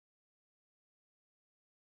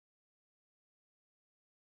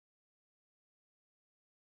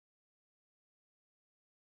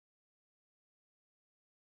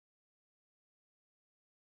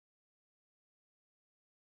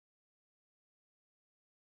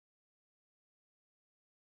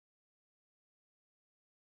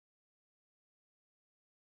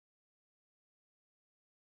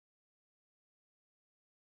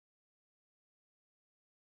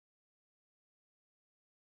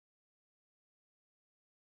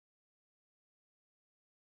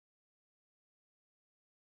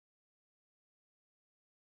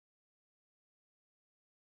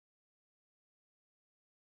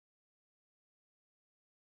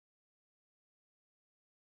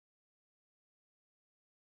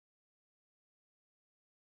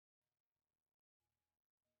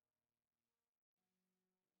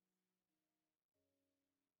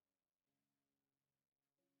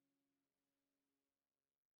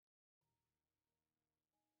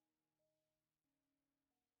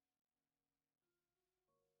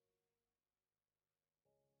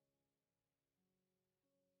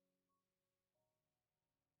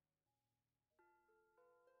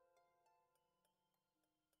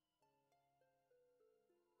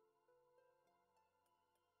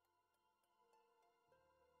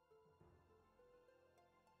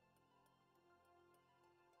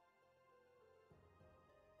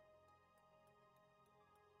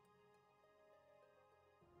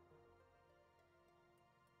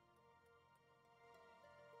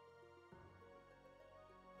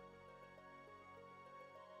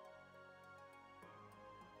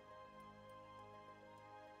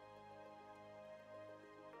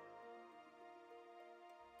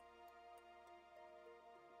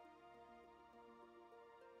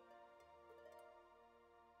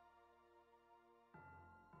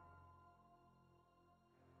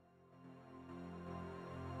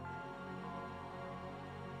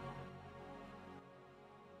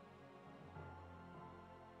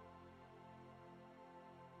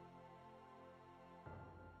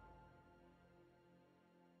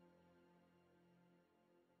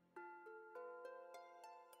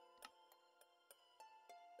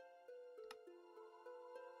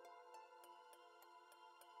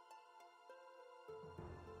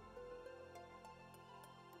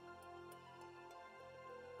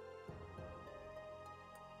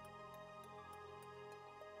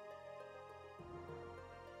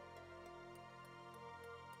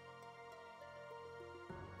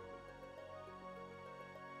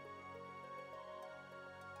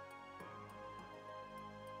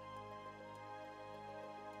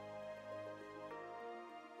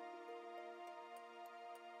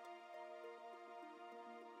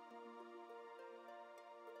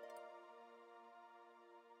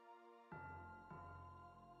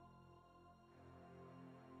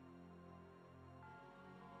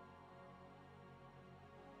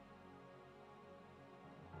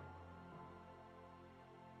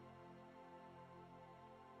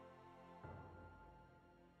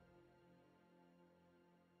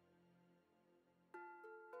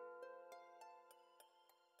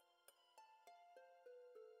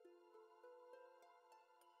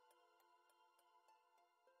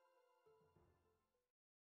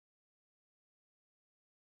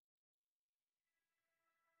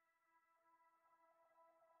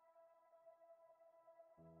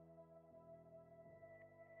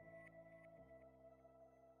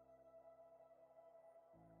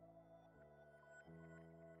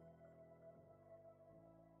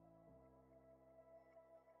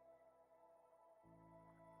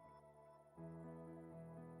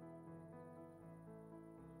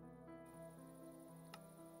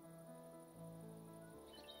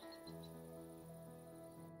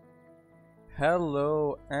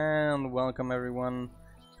Hello and welcome everyone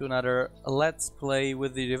to another Let's Play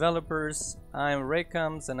with the developers. I'm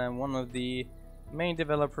Raycoms and I'm one of the main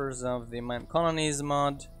developers of the Minecolonies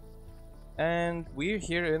mod, and we're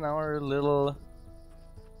here in our little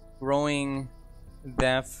growing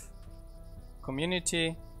dev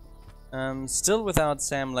community, still without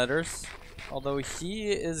Sam Letters, although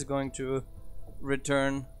he is going to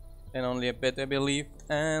return in only a bit, I believe.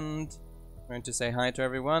 And I'm going to say hi to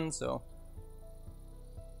everyone. So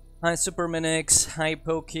hi Super Minix, hi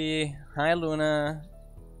Pokey, hi Luna,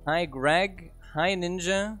 hi Greg, hi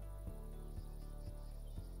Ninja,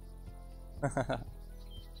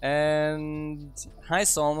 and hi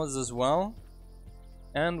Solmos as well.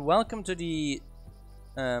 And welcome to the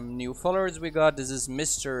new followers we got. This is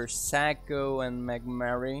Mr. Sacco and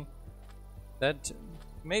Magmari that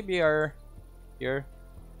maybe are here.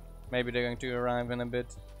 Maybe they're going to arrive in a bit.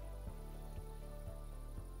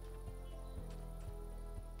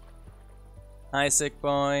 Hi Stick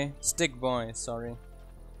Boy, sorry.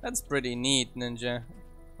 That's pretty neat, Ninja.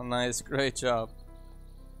 Oh, nice, great job.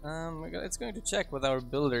 It's going to check what our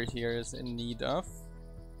builder here is in need of.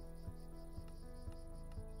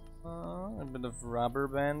 A bit of rubber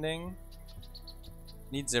banding.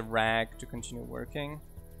 Needs a rag to continue working.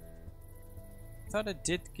 Thought I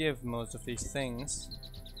did give most of these things.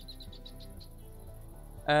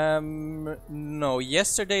 No,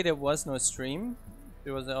 yesterday there was no stream.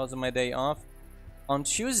 It was also my day off. On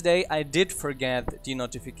Tuesday I did forget the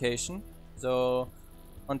notification, so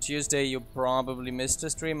on Tuesday you probably missed the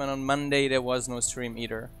stream, and on Monday there was no stream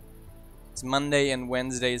either. It's Monday and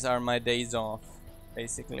Wednesdays are my days off,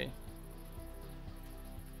 basically.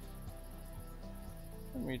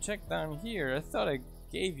 Let me check down here. I thought I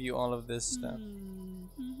gave you all of this stuff.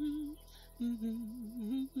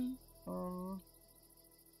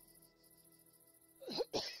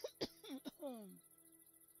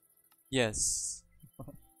 Yes.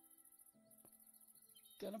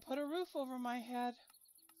 Gonna put a roof over my head.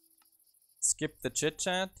 Skip the chit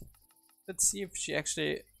chat. Let's see if she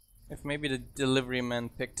actually, if maybe the delivery man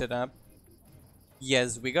picked it up.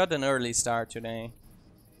 Yes, we got an early start today.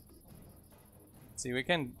 See, we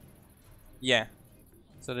can, yeah.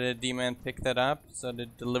 So the D-man picked that up. So the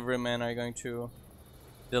delivery men are going to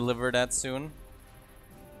deliver that soon.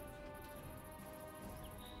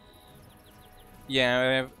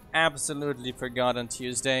 Yeah, I've absolutely forgot on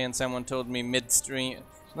Tuesday, and someone told me mid-stream,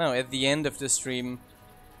 no, at the end of the stream,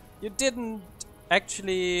 you didn't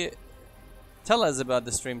actually tell us about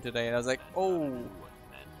the stream today. And I was like, oh,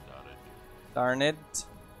 darn it,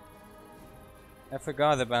 I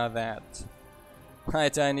forgot about that. Hi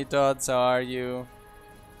Tiny Tots, how are you?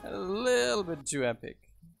 A little bit too epic.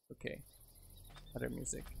 Okay, other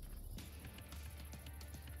music.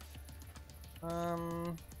 Let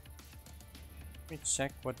me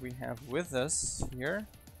check what we have with us here.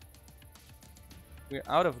 We're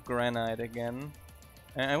out of granite again.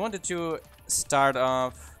 And I wanted to start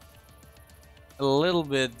off a little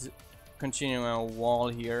bit, continuing our wall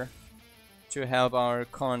here to help our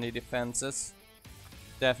colony defenses.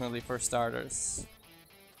 Definitely for starters.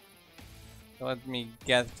 So let me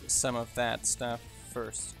get some of that stuff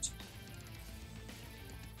first.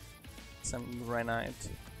 Some granite.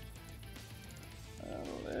 A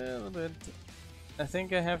little bit. I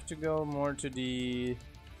think I have to go more to the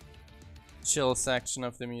chill section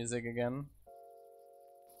of the music again.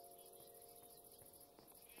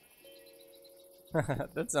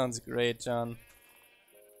 That sounds great, John.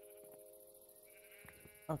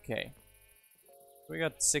 Okay. We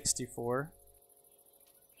got 64.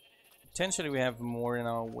 Potentially we have more in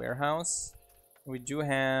our warehouse. We do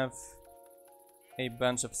have a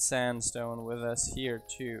bunch of sandstone with us here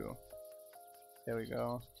too. There we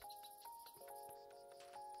go.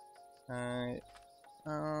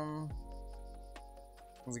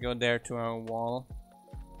 Let's go there to our wall.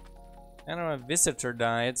 And our visitor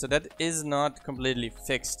died, so that is not completely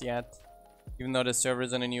fixed yet, even though the server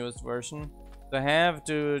is on the newest version. So I have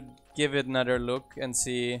to give it another look and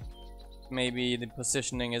see maybe the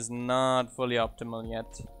positioning is not fully optimal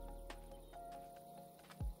yet.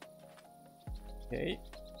 Okay.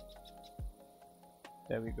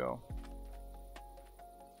 There we go.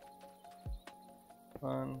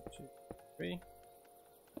 1, 2, 3.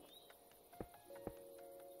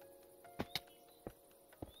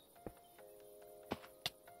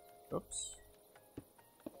 Oops.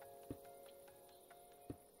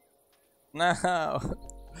 No!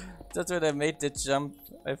 That's when I made the jump.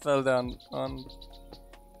 I fell down on.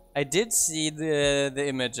 I did see the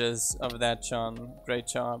images of that, John. Great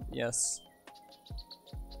job, yes.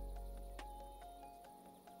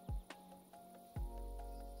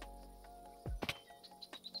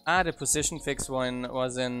 Ah, the position fix one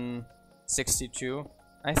was in 62.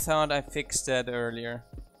 I thought I fixed that earlier.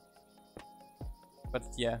 But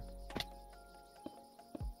yeah.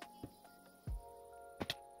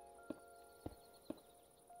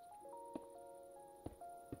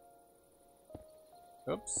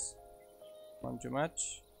 Oops. One too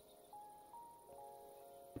much.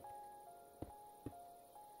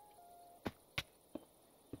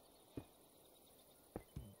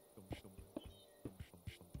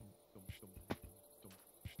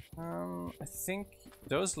 I think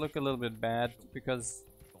those look a little bit bad because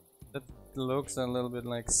that looks a little bit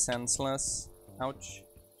like senseless. Ouch.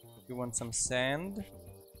 You want some sand?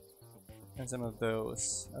 And some of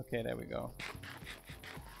those. Okay, there we go.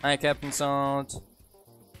 Hi, Captain Salt.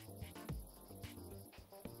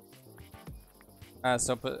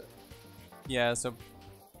 So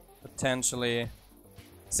potentially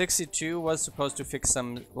 62 was supposed to fix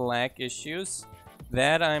some lag issues.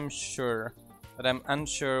 That I'm sure. But I'm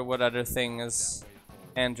unsure what other things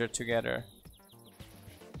enter together.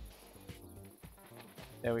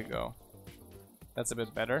 There we go. That's a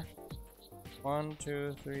bit better. 1,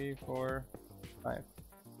 2, 3, 4, 5.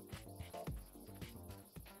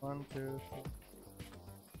 1, 2, 3.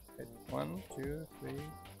 Wait, 1, 2, 3,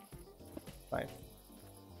 5.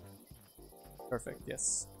 Perfect,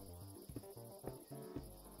 yes.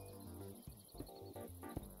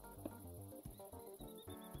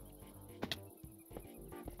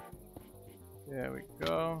 There we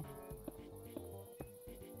go.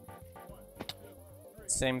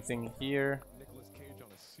 Same thing here.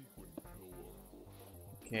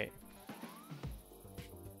 Okay.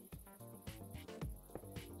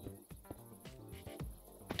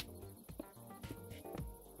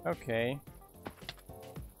 Okay.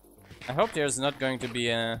 I hope there's not going to be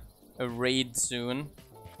a raid soon.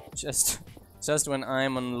 Just when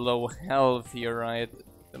I'm on low health here right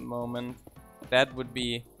at the moment. That would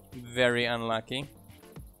be very unlucky.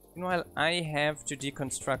 Meanwhile, I have to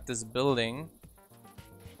deconstruct this building.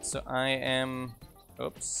 So I am...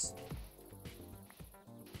 Oops.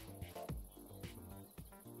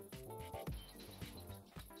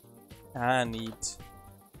 Ah, neat.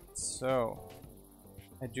 So,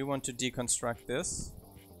 I do want to deconstruct this.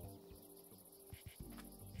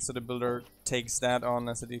 So the builder takes that on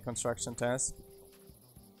as a deconstruction task.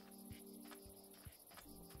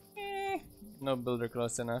 No builder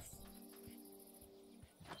close enough.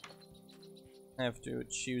 I have to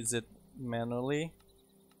choose it manually.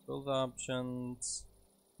 Build options.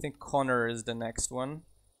 I think corner is the next one.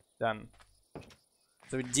 Done.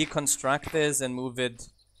 So we deconstruct this and move it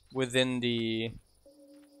within the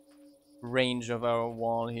range of our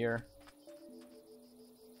wall here.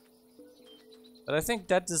 But I think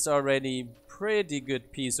that is already pretty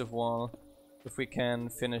good piece of wall if we can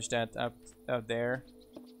finish that up there.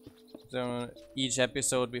 So each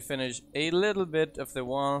episode we finish a little bit of the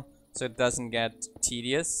wall so it doesn't get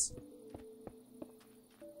tedious.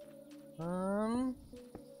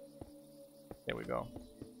 There we go.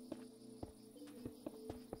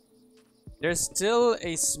 There's still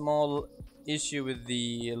a small issue with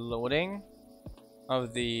the loading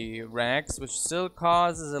of the racks, which still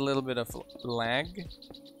causes a little bit of lag.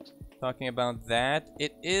 Talking about that,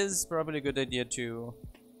 it is probably a good idea to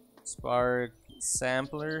spark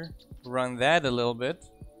sampler, run that a little bit.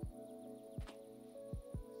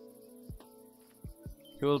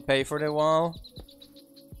 Who will pay for the wall?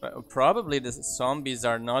 Probably the zombies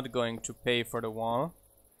are not going to pay for the wall.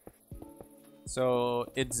 So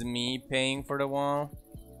it's me paying for the wall.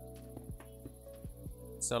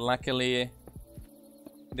 So luckily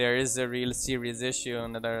there is a real serious issue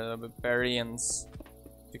and there are barbarians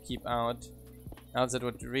to keep out. Else it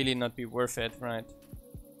would really not be worth it, right?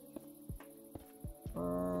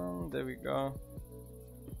 There we go.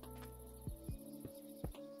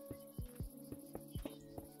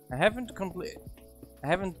 I haven't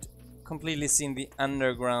completely seen the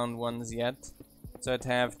underground ones yet, so I'd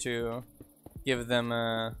have to give them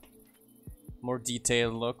a more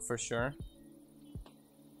detailed look for sure.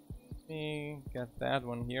 We got that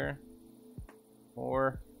one here.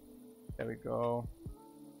 More. There we go.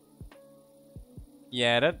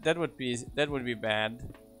 Yeah, that would be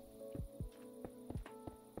bad.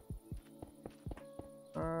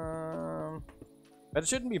 But it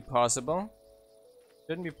shouldn't be possible.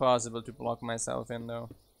 Shouldn't be possible to block myself in though.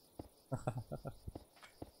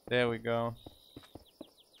 There we go.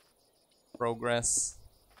 Progress.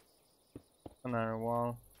 Another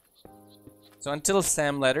wall. So until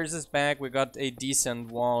Sam Letters is back, we got a decent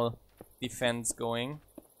wall defense going.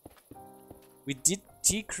 We did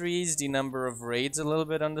decrease the number of raids a little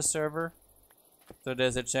bit on the server. So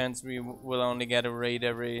there's a chance we will only get a raid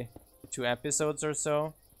every 2 episodes or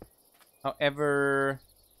so. However,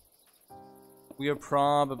 we are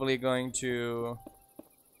probably going to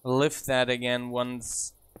lift that again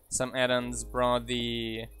once some add-ons brought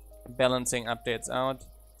the balancing updates out.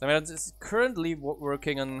 Some add-ons is currently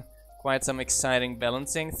working on quite some exciting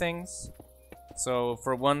balancing things. So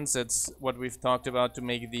for once, it's what we've talked about to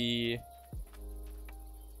make the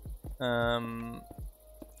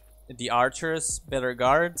archers better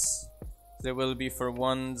guards. There will be for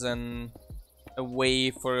once a way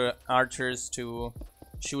for archers to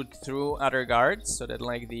shoot through other guards, so that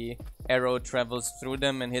like the arrow travels through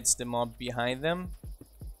them and hits the mob behind them.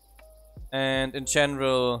 And in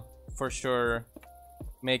general, for sure,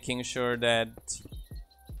 making sure that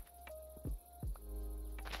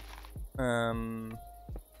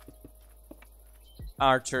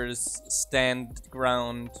archers stand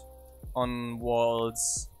ground on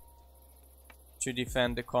walls to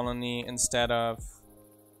defend the colony instead of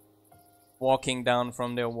walking down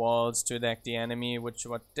from their walls to attack the enemy, which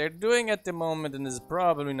what they're doing at the moment, and is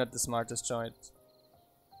probably not the smartest choice.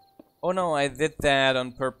 Oh no, I did that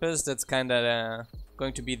on purpose. That's kind of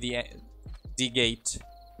going to be the gate.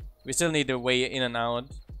 We still need a way in and out,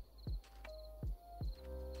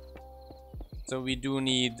 so we do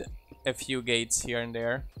need a few gates here and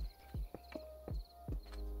there.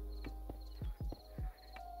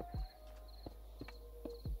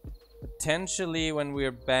 Potentially, when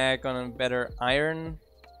we're back on a better iron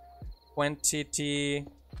quantity,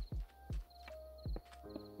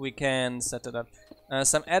 we can set it up.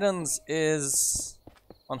 Some add-ons is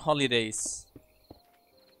on holidays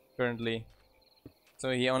currently,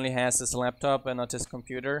 so he only has his laptop and not his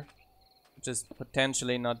computer, which is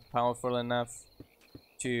potentially not powerful enough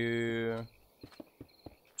to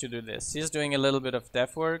do this. He's doing a little bit of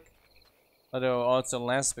dev work, although also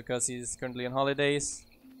less because he's currently on holidays.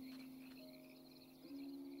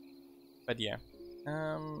 But yeah,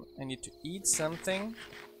 I need to eat something.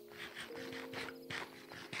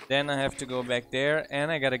 Then I have to go back there,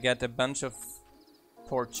 and I gotta get a bunch of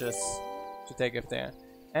torches to take up there.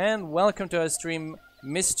 And welcome to our stream,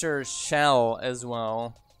 Mr. Shell, as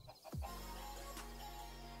well.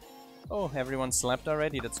 Oh, everyone slept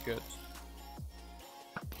already? That's good.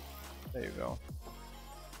 There you go.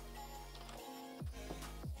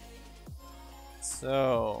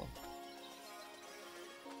 So...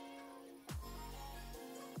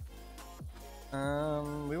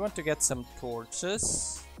 we want to get some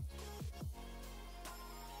torches.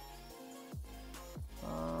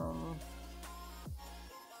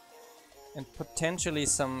 And potentially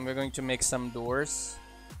we're going to make some doors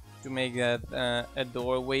to make that a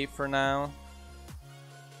doorway for now.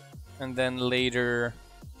 And then later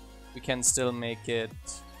we can still make it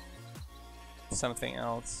something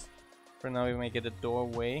else. For now we make it a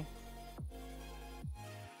doorway.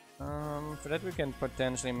 For that we can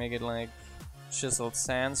potentially make it like chiseled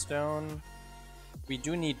sandstone. We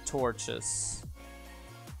do need torches.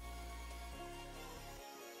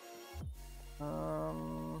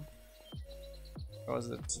 What was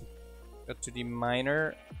it? Go to the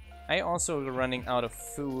miner. I also running out of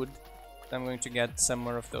food. So I'm going to get some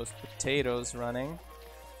more of those potatoes running.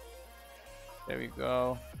 There we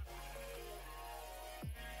go.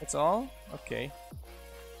 That's all? Okay.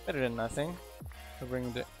 Better than nothing. I'll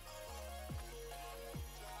bring the...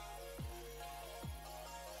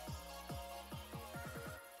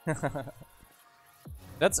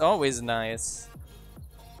 That's always nice.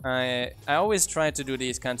 I always try to do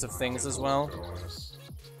these kinds of things as well.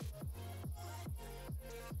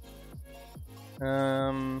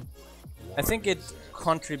 I think it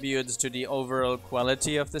contributes to the overall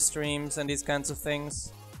quality of the streams and these kinds of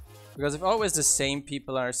things. Because if always the same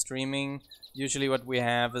people are streaming, usually what we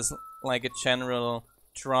have is like a general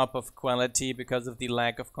drop of quality because of the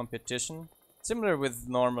lack of competition. Similar with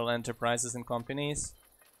normal enterprises and companies.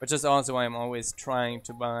 Which is also why I'm always trying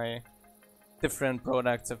to buy different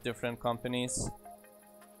products of different companies.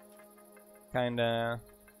 Kinda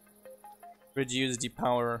reduce the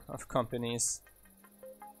power of companies.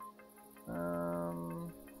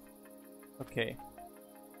 Okay.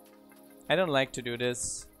 I don't like to do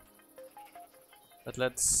this. But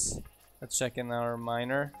let's check in our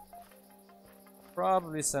miner.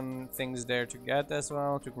 Probably some things there to get as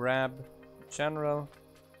well, to grab in general.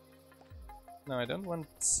 No, I don't want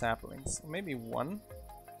saplings. Maybe one.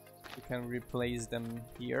 We can replace them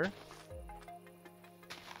here.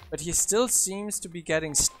 But he still seems to be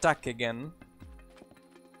getting stuck again.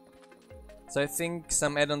 So I think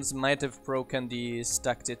some add-ons might have broken the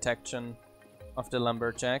stuck detection of the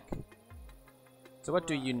lumberjack. So what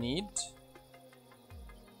do you need?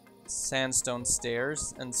 sandstone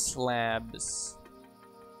stairs and slabs.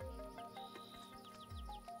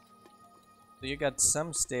 So you got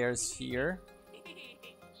some stairs here.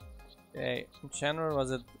 Okay, in general,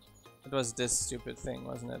 it was this stupid thing,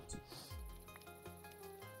 wasn't it?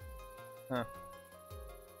 Huh.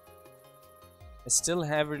 I still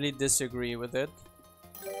heavily disagree with it.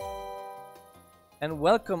 And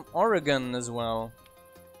welcome Oregon as well.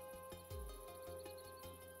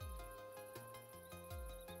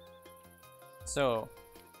 So,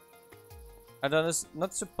 I was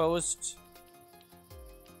not supposed.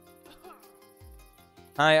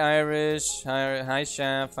 Hi Irish, hi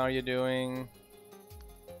Chef, how are you doing?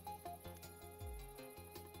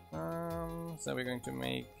 So we're going to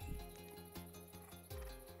make.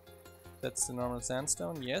 That's the normal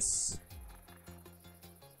sandstone, yes.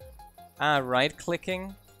 Ah, right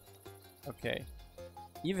clicking. Okay,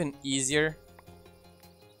 even easier.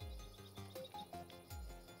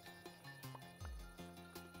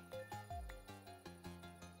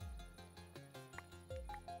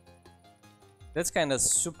 That's kind of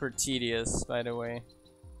super tedious, by the way.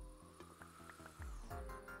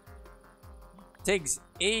 Takes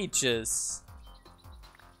ages.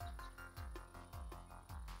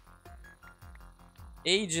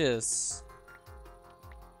 Ages.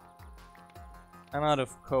 I'm out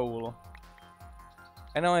of coal.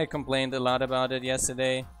 I know I complained a lot about it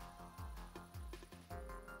yesterday.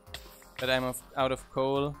 But I'm out of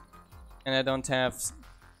coal. And I don't have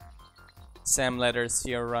SAM letters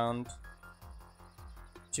here around.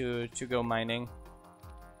 To go mining.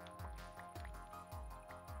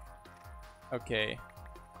 Okay,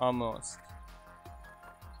 almost.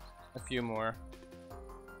 A few more.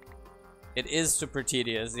 It is super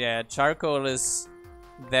tedious. Yeah, charcoal is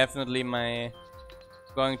definitely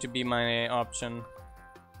going to be my option.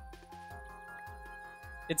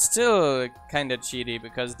 It's still kind of cheaty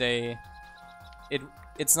because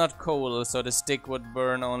it's not coal, so the stick would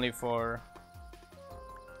burn only for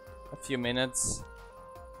a few minutes.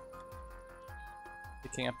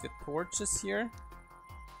 Picking up the torches here.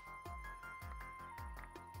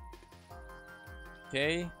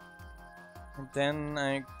 Okay. And then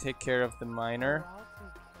I take care of the miner.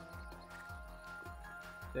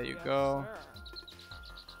 There you go.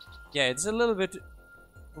 Yeah, it's a little bit.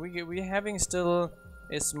 We're having still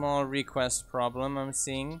a small request problem, I'm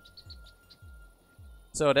seeing.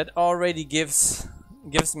 So that already gives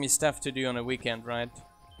me stuff to do on a weekend, right?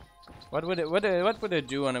 What would it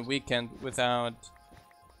do on a weekend without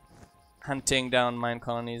hunting down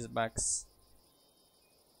Minecolonies bugs?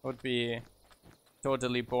 Would be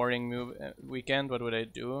totally boring weekend. What would I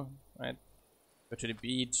do? Right? Go to the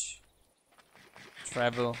beach,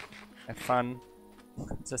 travel, have fun.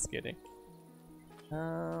 Just kidding.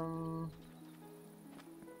 I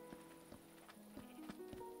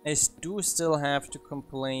do still have to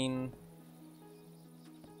complain.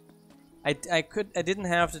 I didn't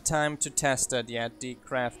have the time to test that yet. The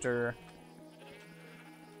crafter.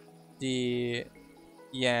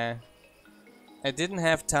 Yeah, I didn't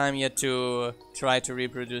have time yet to try to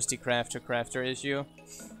reproduce the crafter issue,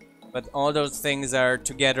 but all those things are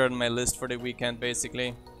together on my list for the weekend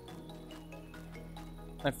basically.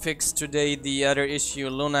 I fixed today the other issue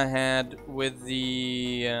Luna had with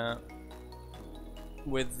the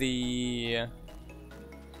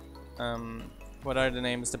what are the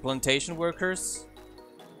names? The plantation workers,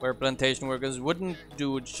 where plantation workers wouldn't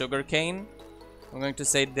do sugarcane. I'm going to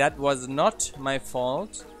say that was not my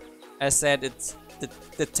fault. I said it's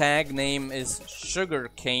the tag name is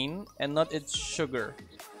sugarcane and not it's sugar.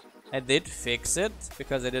 I did fix it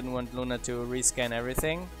because I didn't want Luna to rescan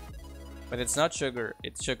everything. But it's not sugar,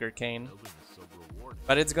 it's sugarcane.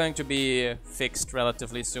 But it's going to be fixed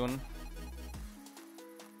relatively soon.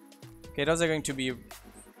 Okay, those are going to be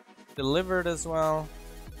delivered as well.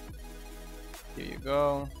 Here you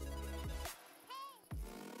go.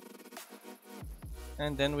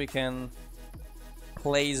 And then we can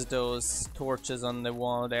place those torches on the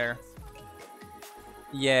wall there.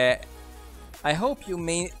 Yeah, I hope you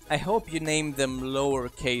name them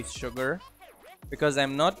lowercase sugar, because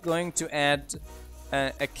I'm not going to add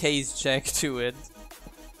a case check to it.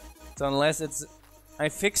 So unless it's, I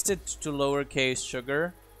fixed it to lowercase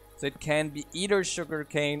sugar, so it can be either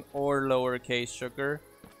sugarcane or lowercase sugar,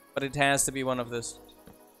 but it has to be one of this.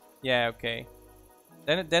 Yeah, okay.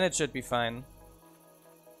 Then it should be fine.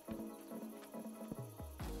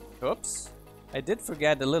 Oops, I did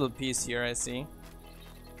forget a little piece here, I see.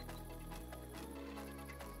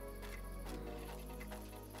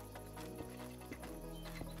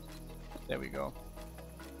 There we go.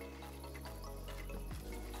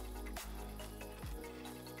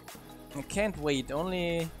 I can't wait,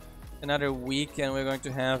 only another week and we're going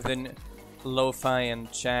to have the lo-fi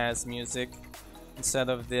and jazz music instead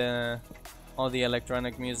of the all the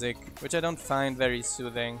electronic music, which I don't find very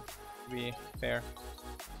soothing, to be fair.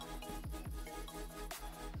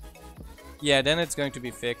 Yeah, then it's going to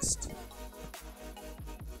be fixed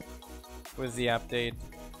with the update.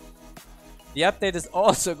 The update is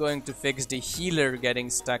also going to fix the healer getting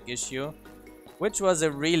stuck issue, which was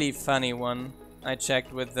a really funny one. I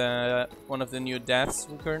checked with one of the new deaths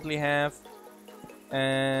we currently have,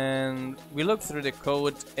 and we looked through the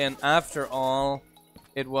code, and after all,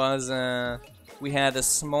 it was we had a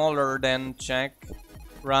smaller than check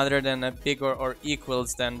rather than a bigger or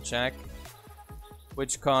equals than check,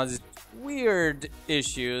 which caused weird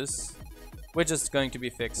issues, which is going to be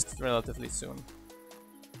fixed relatively soon.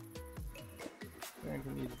 We're going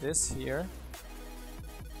to need this here,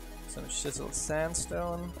 some chisel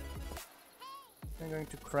sandstone. I'm going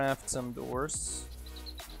to craft some doors.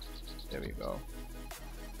 There we go.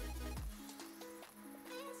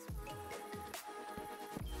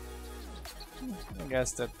 I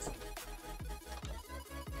guess that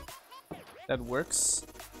works.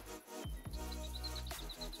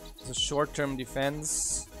 It's a short-term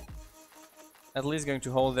defense, at least going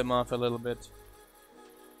to hold them off a little bit.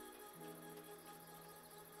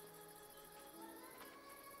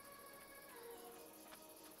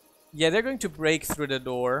 Yeah, they're going to break through the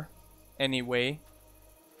door anyway.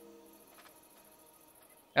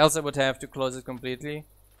 Else I would have to close it completely.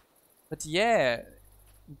 But yeah,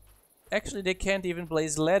 actually they can't even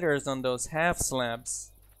place letters on those half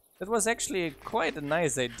slabs. That was actually quite a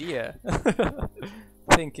nice idea.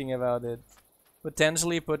 Thinking about it.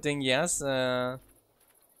 Potentially putting, yes, an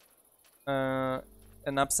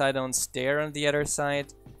upside down stair on the other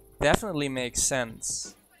side definitely makes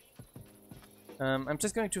sense. I'm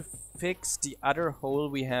just going to fix the other hole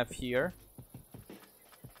we have here.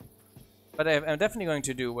 But I'm definitely going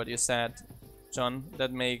to do what you said, John.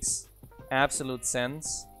 That makes absolute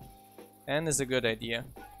sense and is a good idea.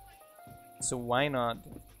 So why not?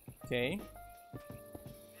 Okay.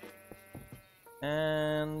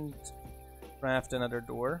 And craft another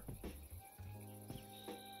door.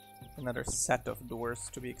 Another set of doors,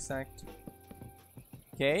 to be exact.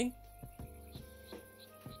 Okay.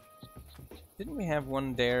 Didn't we have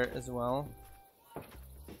one there as well?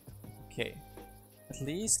 Okay. At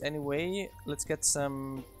least, anyway, let's get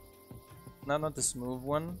some... not the smooth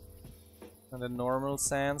one. Not the normal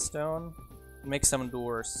sandstone. Make some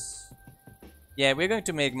doors. Yeah, we're going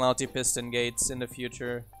to make multi-piston gates in the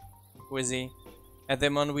future, Wizzy. At the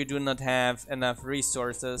moment we do not have enough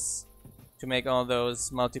resources to make all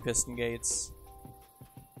those multi-piston gates.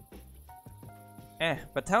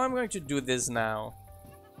 But how am I going to do this now?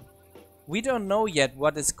 We don't know yet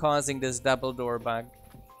what is causing this double door bug.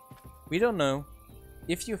 We don't know.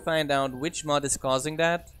 If you find out which mod is causing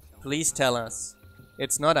that, please tell us.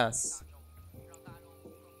 It's not us.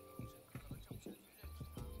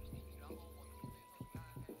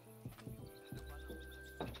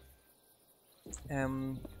 How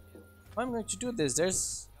am I going to do this?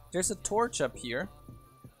 There's a torch up here.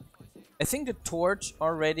 I think the torch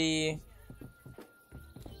already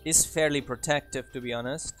is fairly protective, to be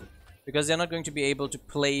honest. Because they're not going to be able to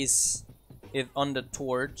place it on the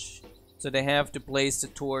torch. So they have to place the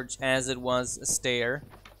torch as it was a stair.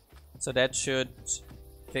 So that should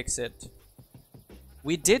fix it.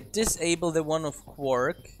 We did disable the one of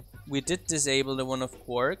Quark.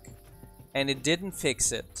 And it didn't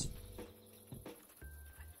fix it.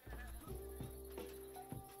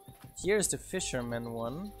 Here's the fisherman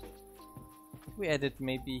one. We added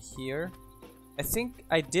maybe here. I think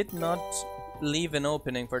I did not leave an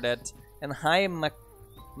opening for that. And hi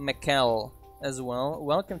Mikel as well.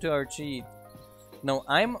 Welcome to our cheat. No,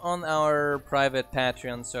 I'm on our private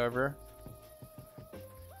Patreon server.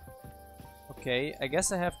 Okay, I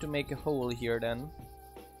guess I have to make a hole here then.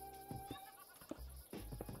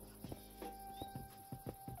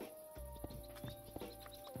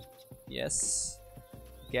 Yes.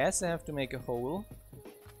 Guess I have to make a hole.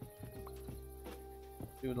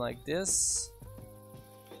 Do it like this.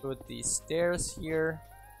 Put these stairs here.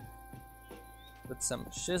 Put some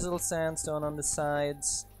chisel sandstone on the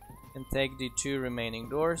sides. And take the 2 remaining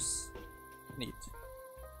doors. Neat.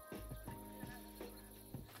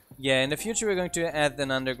 Yeah, in the future we're going to add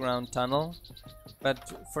an underground tunnel. But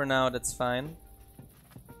for now that's fine.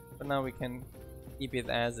 For now we can keep it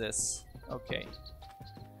as is. Okay.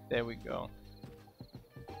 There we go.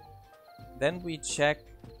 Then we check...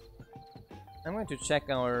 I'm going to check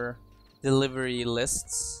our delivery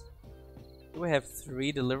lists. Do we have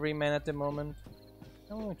 3 delivery men at the moment?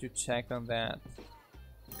 I'm going to check on that.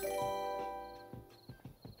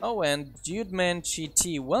 Oh, and Dudeman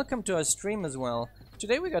GT, welcome to our stream as well.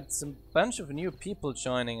 Today we got some bunch of new people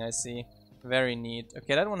joining, I see. Very neat.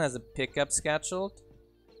 Okay, that one has a pickup scheduled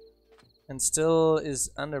and still is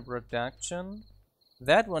under production.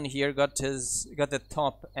 That one here got the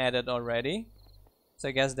top added already. So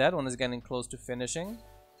I guess that one is getting close to finishing.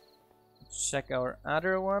 Check our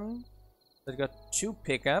other one. That got 2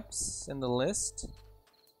 pickups in the list.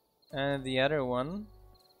 And the other one,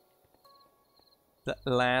 the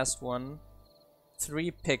last one,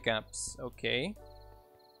 3 pickups. Okay.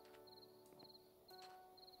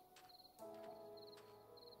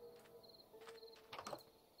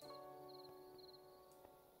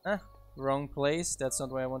 Ah, wrong place. That's not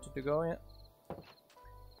where I wanted to go yet.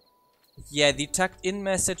 Yeah, the tucked in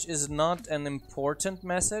message is not an important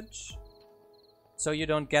message. So you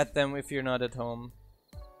don't get them if you're not at home.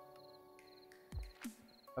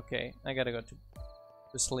 Okay, I gotta go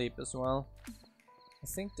to sleep as well. I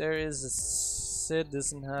think there is a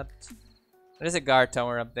citizen hut. There's a guard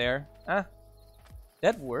tower up there. Ah,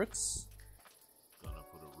 that works. Gonna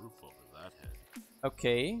put a roof over that head.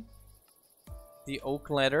 Okay. The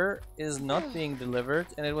oak ladder is not being delivered,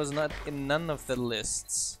 and it was not in none of the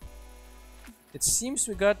lists. It seems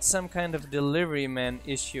we got some kind of delivery man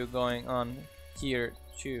issue going on here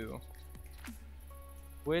too,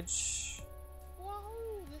 which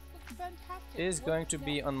Wahoo! This looks fantastic. is going What's to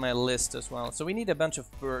be next? on my list as well. So we need a bunch of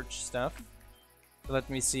birch stuff. So let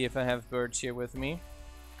me see if I have birch here with me.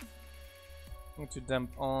 I'm going to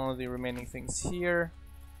dump all the remaining things here.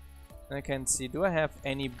 And I can see, do I have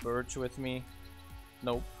any birch with me?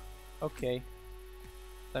 Nope. Okay.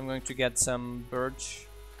 So I'm going to get some birch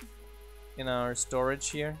in our storage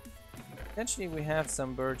here. Actually, we have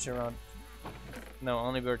some birch around. No,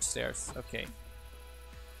 only birch stairs. Okay.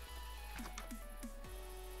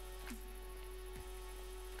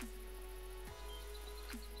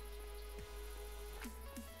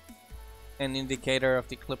 An indicator of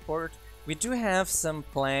the clipboard. We do have some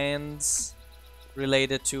plans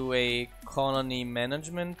related to a colony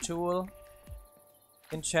management tool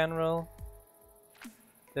in general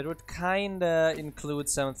that would kinda include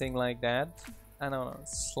something like that. I don't know,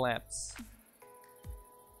 slabs.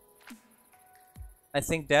 I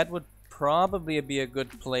think that would probably be a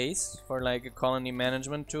good place for like a colony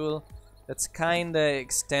management tool that's kinda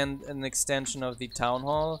an extension of the town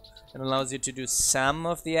hall and allows you to do some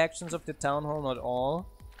of the actions of the town hall, not all,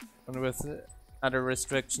 and with other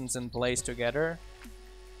restrictions in place together.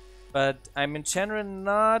 But I'm in general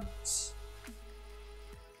not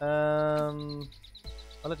well,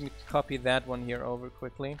 let me copy that one here over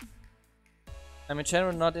quickly. I'm in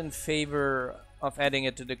general not in favor of adding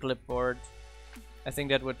it to the clipboard. I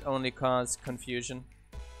think that would only cause confusion.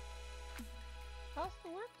 How's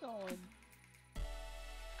the work going?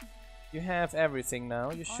 You have everything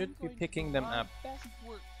now. You I'm should be going to picking do them my up. Best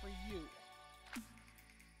work for you.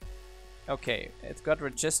 Okay, it got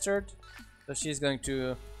registered. So she's going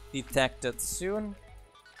to detect it soon.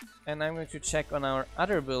 And I'm going to check on our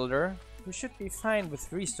other builder, who should be fine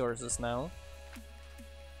with resources now.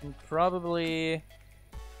 And probably...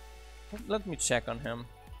 Let me check on him.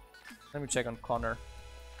 Let me check on Connor.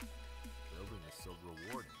 Building is so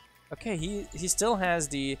rewarding. Okay, he still has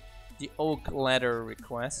the oak ladder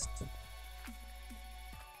request.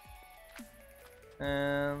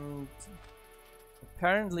 And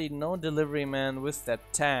apparently no delivery man with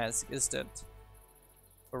that task, is that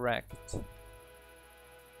correct?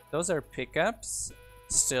 Those are pickups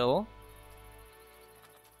still.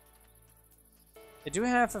 I do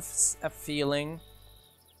have a feeling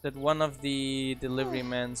that one of the delivery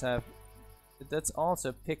men have. That's also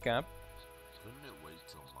a pickup. Couldn't it wait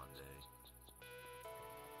till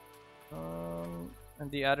Monday?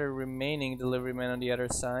 And the other remaining delivery man on the other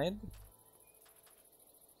side.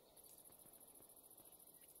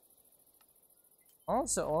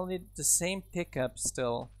 Also, only the same pickup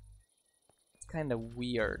still. It's kind of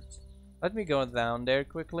weird. Let me go down there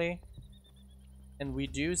quickly. And we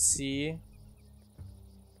do see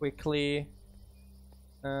quickly.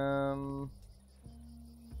 There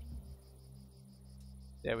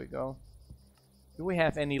we go. Do we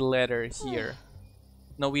have any letter here?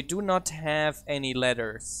 No, we do not have any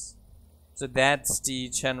letters. So that's the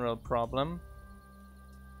general problem.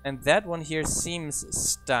 And that one here seems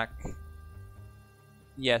stuck.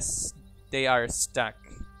 Yes, they are stuck.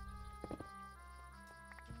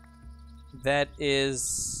 That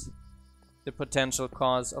is the potential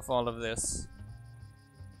cause of all of this.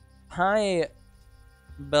 Hi,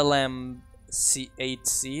 Belem C8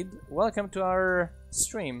 Seed. Welcome to our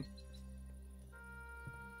stream.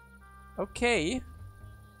 Okay.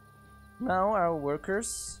 Now our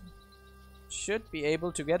workers should be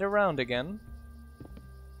able to get around again.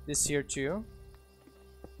 This here too.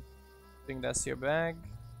 Bring this here back.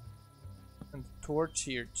 And torch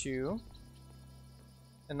here too.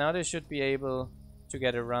 And now they should be able to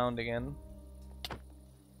get around again.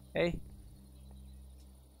 Hey.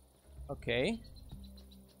 Okay.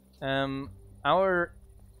 Our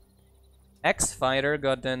X-Fighter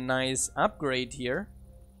got a nice upgrade here.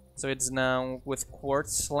 So it's now with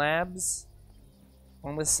quartz slabs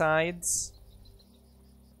on the sides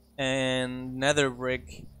and nether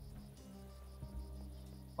brick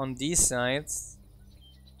on these sides.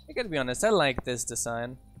 I gotta be honest, I like this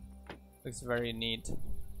design. Looks very neat.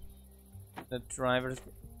 The drivers.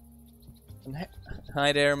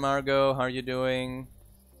 Hi there, Margot. How are you doing?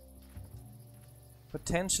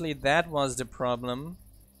 Potentially that was the problem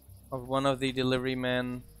of one of the delivery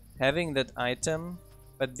men having that item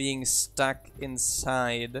but being stuck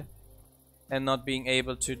inside and not being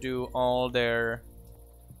able to do all their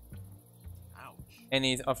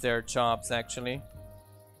any of their jobs actually.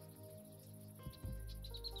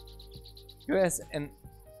 US and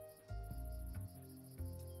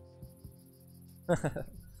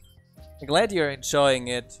I'm glad you're enjoying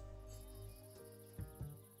it.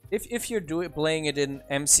 If you're playing it in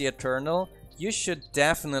MC Eternal, you should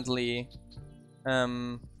definitely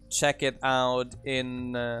check it out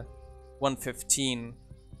in 1.15,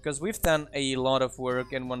 because we've done a lot of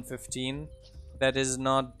work in 1.15 that is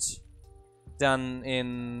not done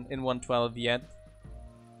in 1.12 yet.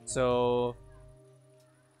 So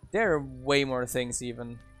there are way more things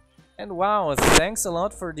even. And wow, thanks a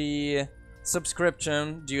lot for the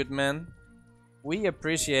subscription, dude man. We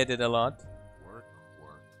appreciate it a lot.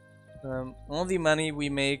 All the money we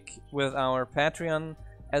make with our Patreon,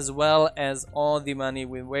 as well as all the money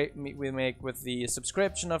we make with the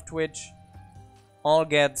subscription of Twitch, all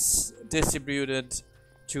gets distributed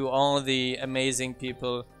to all the amazing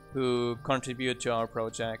people who contribute to our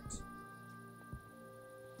project.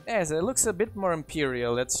 Yes, it looks a bit more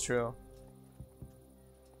imperial, that's true.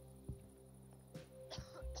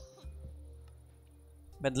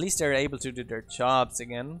 But at least they're able to do their jobs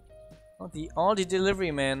again. All the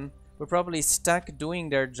delivery men were probably stuck doing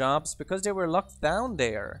their jobs because they were locked down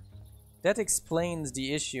there. That explains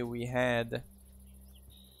the issue we had.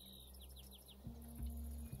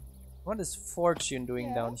 What is Fortune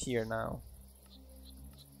doing down here now?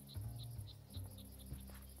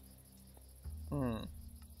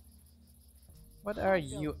 What are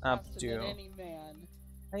you up to?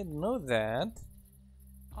 I know that.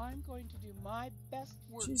 I'm going to do my best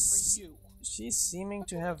work for you. She's seeming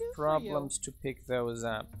to have problems to pick those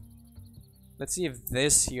up. Let's see if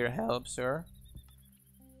this here helps her.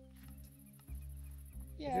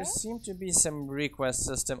 There seem to be some request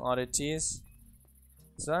system oddities.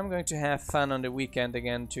 So I'm going to have fun on the weekend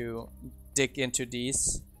again to dig into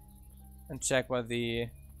these and check what the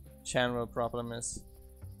general problem is.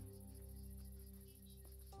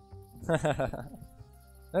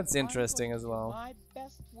 That's interesting as well. My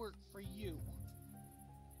best work for you.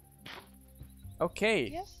 Okay.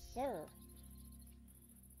 Yes, sir.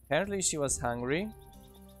 Apparently she was hungry.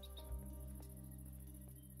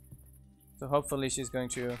 So hopefully she's going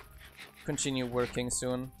to continue working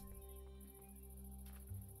soon.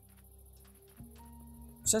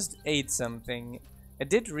 Just ate something. I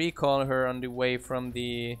did recall her on the way from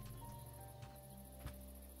the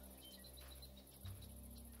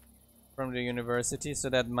university, so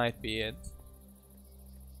that might be it.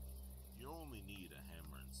 You only need a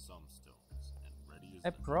hammer and some stones, and ready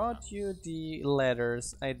as I brought you the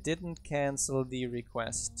letters. I didn't cancel the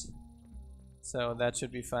request, so that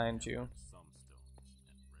should be fine too.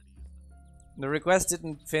 The request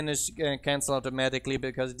didn't finish cancel automatically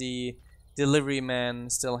because the delivery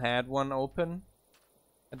man still had one open,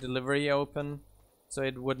 a delivery open, so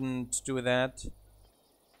it wouldn't do that.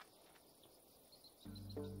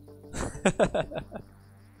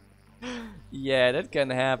 Yeah, that can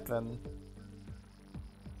happen.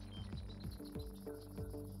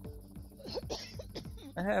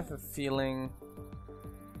 I have a feeling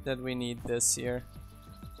that we need this here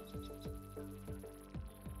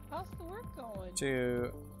How's the work going?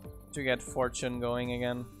 to get Fortune going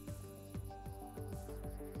again.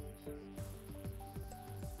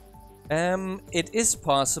 It is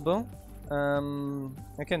possible.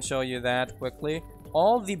 I can show you that quickly.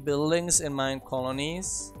 All the buildings in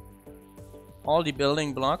Minecolonies, all the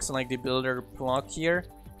building blocks, like the builder block here,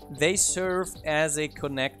 they serve as a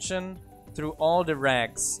connection through all the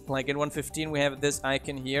racks. Like in 1.15 we have this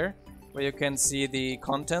icon here, where you can see the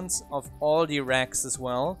contents of all the racks as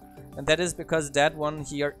well. And that is because that one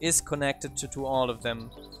here is connected to all of them.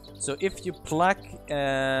 So if you plug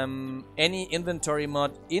any inventory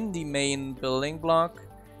mod in the main building block,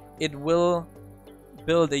 it will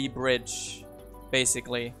build a bridge,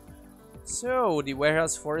 basically. So the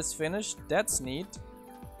warehouse 4 is finished. That's neat.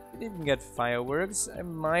 Didn't even get fireworks.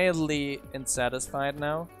 I'm mildly unsatisfied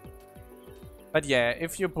now. But yeah,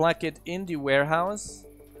 if you plug it in the warehouse,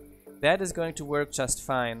 that is going to work just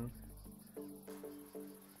fine.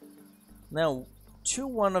 Now, to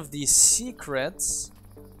one of the secrets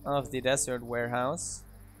of the desert warehouse.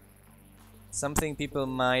 Something people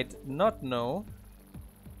might not know.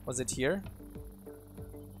 Was it here?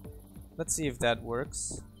 Let's see if that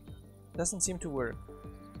works. Doesn't seem to work.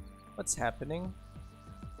 What's happening?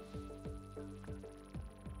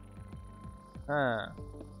 Ah.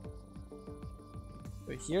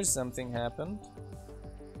 So here's something happened.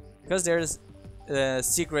 Because there's a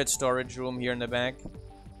secret storage room here in the back.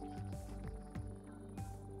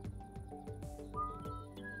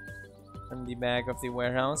 In the back of the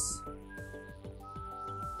warehouse.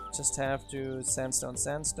 Just have to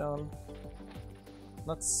sandstone.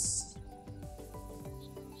 Let's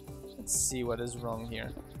see what is wrong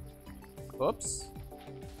here. Oops.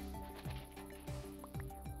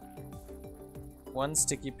 One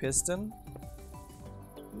sticky piston.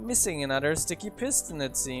 Missing another sticky piston,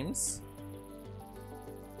 it seems.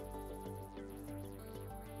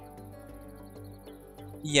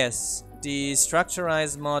 Yes, the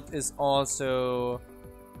structurized mod is also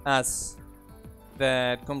us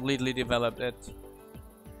that completely developed it. Do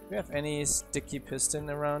we have any sticky piston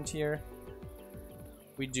around here?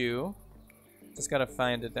 We do. Just gotta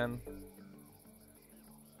find it then.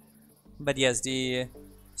 But yes, the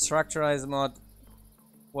structurized mod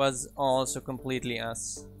was also completely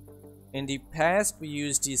us. In the past we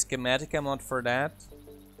used the Schematica mod for that,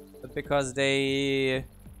 but because they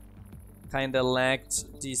kinda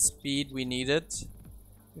lacked the speed we needed.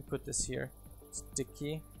 Let me put this here.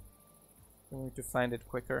 Sticky. I need to find it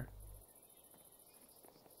quicker.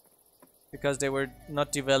 Because they were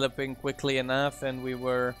not developing quickly enough and we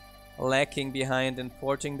were lacking behind in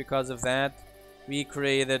porting because of that, we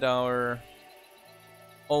created our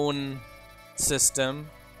own system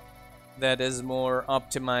that is more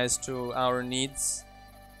optimized to our needs.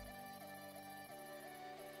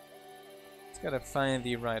 Just gotta find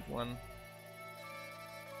the right one.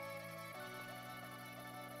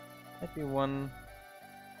 Might be one.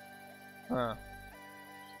 Huh.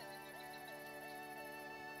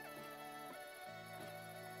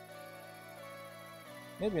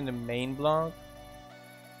 Maybe in the main block.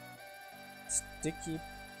 Sticky.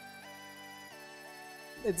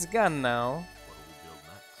 It's gone now.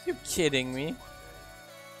 You kidding me?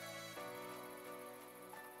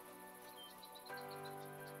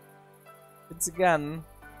 It's gone.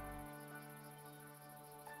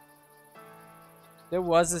 There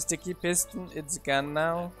was a sticky piston. It's gone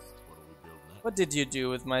now. What did you do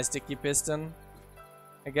with my sticky piston?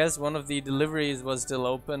 I guess one of the deliveries was still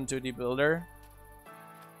open to the builder.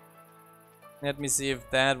 Let me see if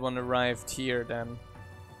that one arrived here then.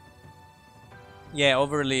 Yeah,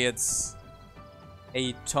 overly it's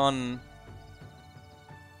a ton.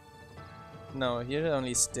 No, here it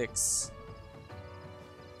only sticks.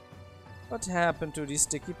 What happened to the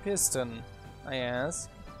sticky piston, I ask?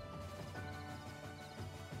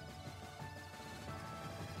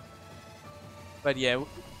 But yeah,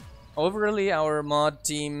 overally our mod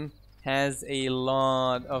team has a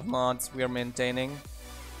lot of mods we are maintaining.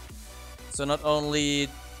 So not only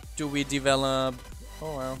do we develop,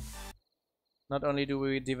 not only do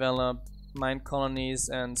we develop Minecolonies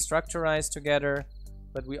and Structurize together,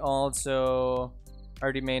 but we also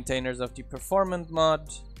are the maintainers of the Performant mod.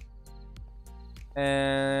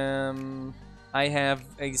 I have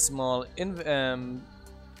a small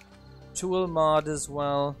tool mod as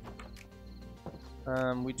well.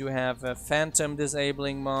 We do have a Phantom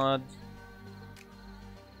disabling mod.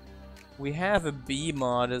 We have a B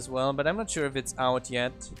mod as well, but I'm not sure if it's out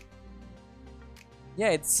yet. Yeah,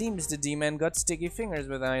 it seems the D-Man got sticky fingers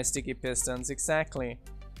with our sticky pistons, exactly.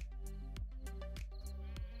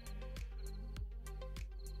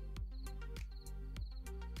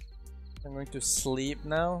 I'm going to sleep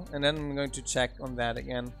now, and then I'm going to check on that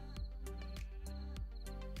again.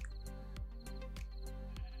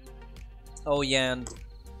 Oh yeah, and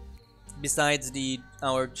besides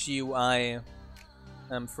our GUI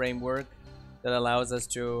framework that allows us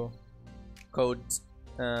to code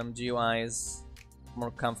GUIs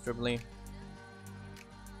more comfortably.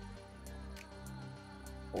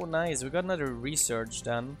 Oh nice, we got another research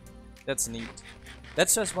done. That's neat.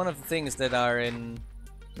 That's just one of the things that are in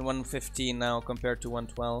 115 now compared to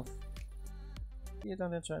 112. You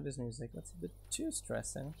don't enjoy this music. That's a bit too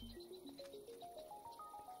stressing.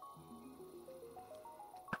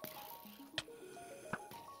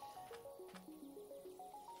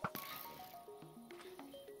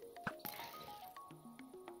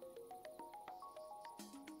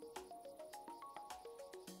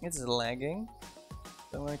 It's lagging.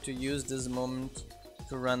 So I'm going to use this moment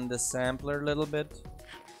to run the sampler a little bit.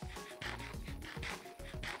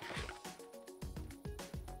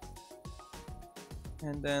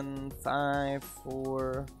 And then 5,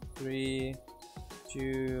 4, 3,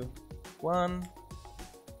 2, 1.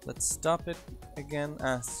 Let's stop it again.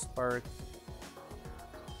 Spark.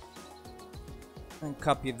 And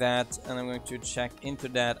copy that, and I'm going to check into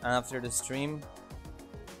that after the stream.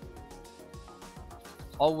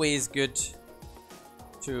 Always good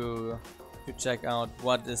to check out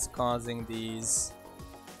what is causing these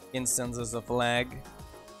instances of lag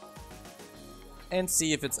and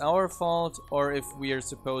see if it's our fault or if we are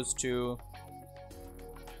supposed to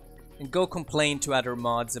go complain to other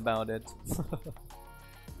mods about it.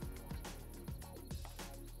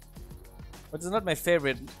 Which is not my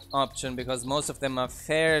favorite option because most of them are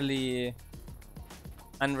fairly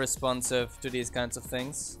unresponsive to these kinds of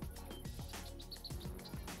things.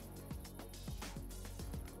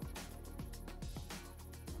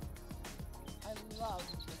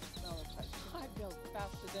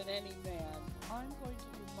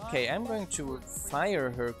 Okay, I'm going to fire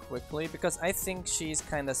her quickly because I think she's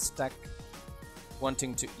kind of stuck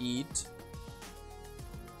wanting to eat.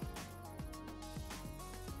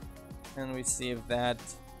 And we see if that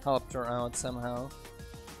helped her out somehow.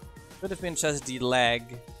 Could have been just the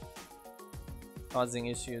lag causing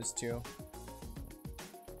issues too.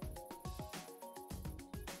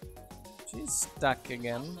 She's stuck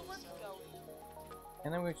again.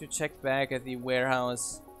 And I'm going to check back at the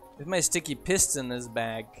warehouse if my sticky piston is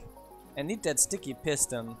back. I need that sticky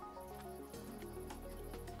piston.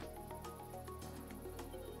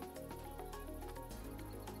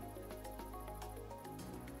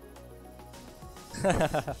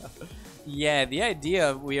 Yeah, the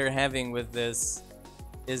idea we are having with this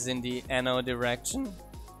is in the Anno direction.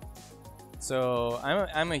 So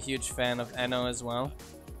I'm a huge fan of Anno as well.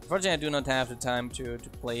 Unfortunately, I do not have the time to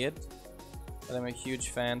play it, but I'm a huge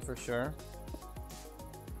fan for sure.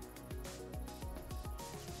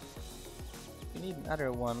 We need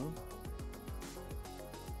another one.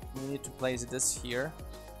 We need to place this here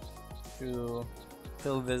to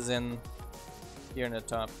fill this in here in the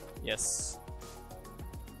top. Yes.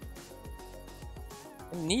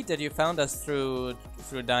 Neat that you found us through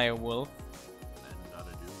Dire Wolf.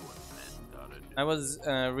 I was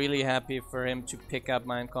really happy for him to pick up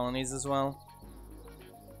Minecolonies as well.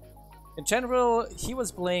 In general, he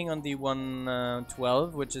was playing on the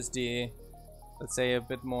 112, which is the, let's say, a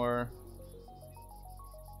bit more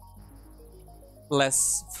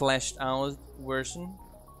less fleshed out version.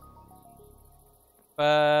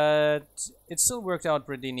 But it still worked out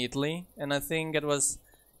pretty neatly, and I think it was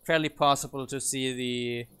fairly possible to see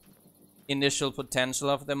the initial potential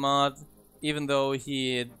of the mod, even though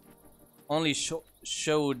he only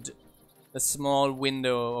showed a small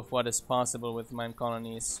window of what is possible with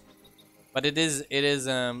Minecolonies. But it is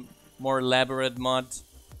a more elaborate mod.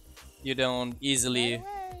 You don't easily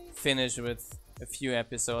finish with a few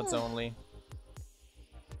episodes only.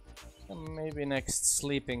 So maybe next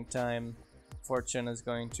sleeping time, Fortune is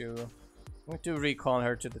going to recall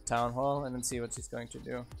her to the town hall and then see what she's going to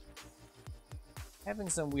do. Having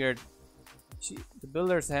some weird... the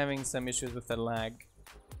builder's having some issues with the lag.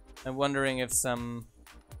 I'm wondering if some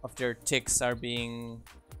of their ticks are being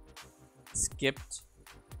skipped,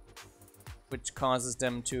 which causes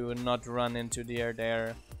them to not run into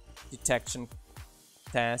their detection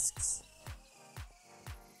tasks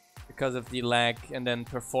because of the lag, and then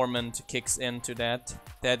performant kicks into that.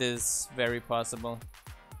 That is very possible.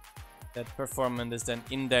 That performant is then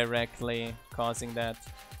indirectly causing that.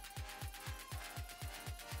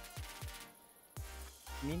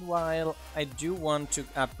 Meanwhile, I do want to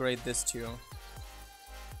upgrade this too.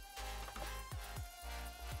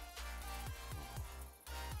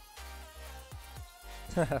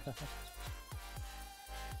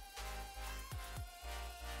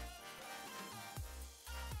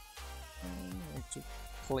 To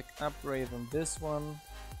click upgrade on this one.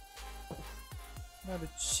 Now the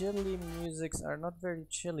chilly musics are not very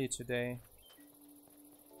chilly today.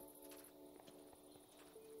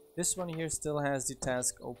 This one here still has the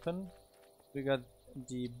task open. We got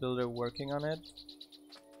the builder working on it.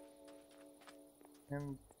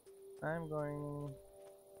 And I'm going...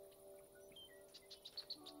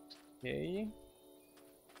 Okay.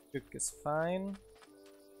 Cook is fine.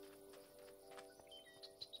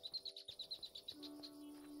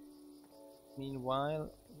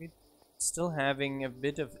 Meanwhile, we're still having a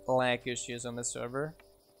bit of lag issues on the server.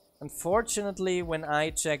 Unfortunately, when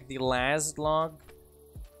I checked the last log,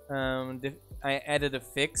 I added a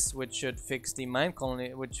fix which should fix the mine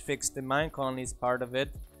colony, which fixed the mine colonies part of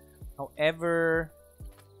it. However,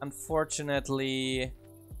 unfortunately,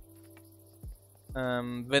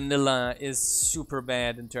 vanilla is super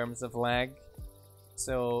bad in terms of lag.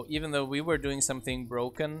 So even though we were doing something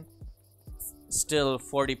broken, still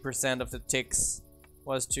 40% of the ticks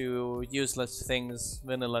was to useless things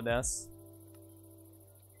vanilla does.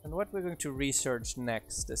 And what we're going to research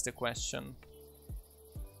next is the question.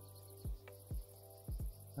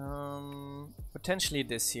 Potentially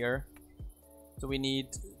this here. So we need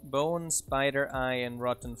bone, spider eye, and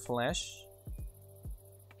rotten flesh.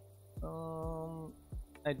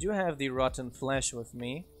 I do have the rotten flesh with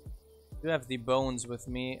me. I do have the bones with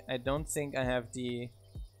me. I don't think I have the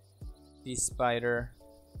spider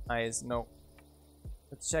eyes. No.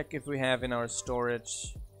 Let's check if we have in our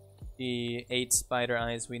storage the 8 spider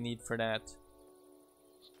eyes we need for that.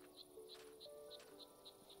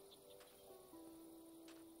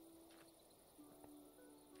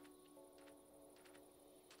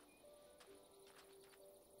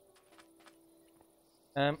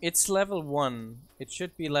 It's level 1. It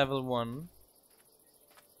should be level 1.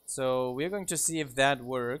 So we're going to see if that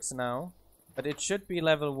works now. But it should be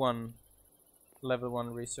level 1. Level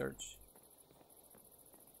 1 research.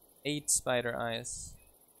 8 spider eyes.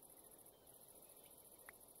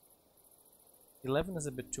 11 is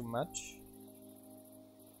a bit too much.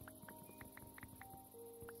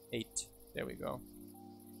 8. There we go.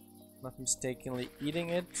 Not mistakenly eating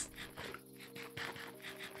it.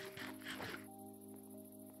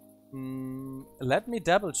 Let me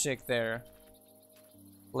double check there.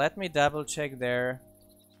 Let me double check there.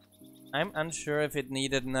 I'm unsure if it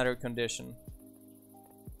needed another condition.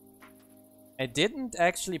 I didn't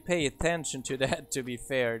actually pay attention to that, to be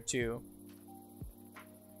fair, too.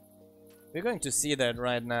 We're going to see that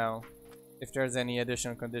right now, if there's any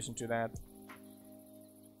additional condition to that.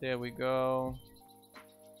 There we go.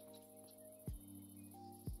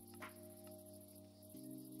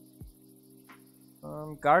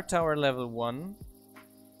 Guard tower level 1.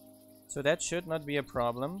 So that should not be a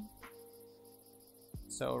problem.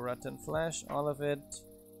 So rotten flesh, all of it.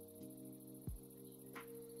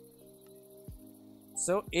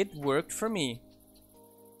 So it worked for me.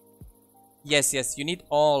 Yes, yes, you need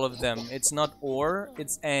all of them. It's not or,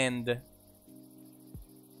 it's and.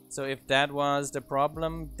 So if that was the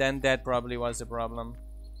problem, then that probably was the problem.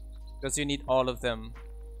 Because you need all of them.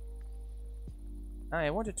 I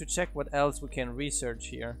wanted to check what else we can research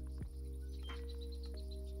here.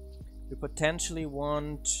 We potentially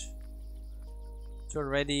want to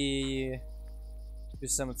already do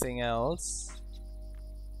something else.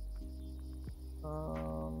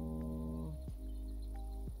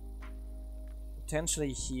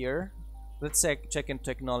 Potentially here. Let's check in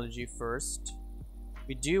technology first.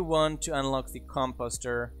 We do want to unlock the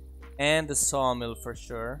composter and the sawmill for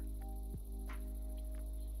sure.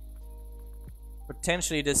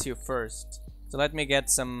 Potentially this here first. So let me get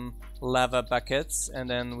some lava buckets and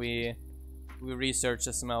then we research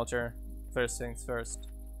the smelter. First things first.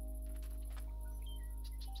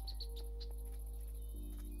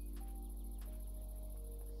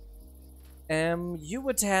 You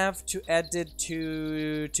would have to add it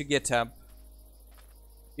to GitHub.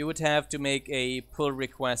 You would have to make a pull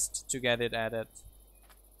request to get it added.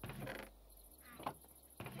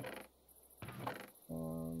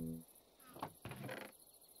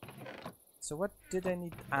 So what did I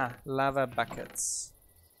need? Ah, lava buckets.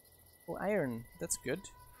 Oh, iron. That's good.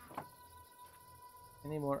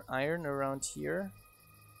 Any more iron around here?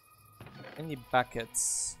 Any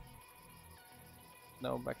buckets?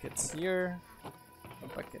 No buckets here. No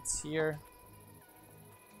buckets here.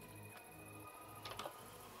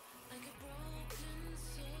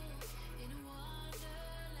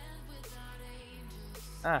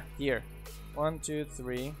 Ah, here. 1, 2,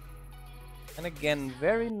 3. And again,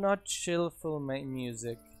 very not chillful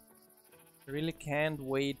music. I really can't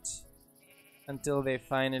wait until they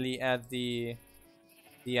finally add the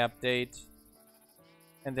update,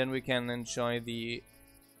 and then we can enjoy the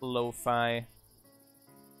lo-fi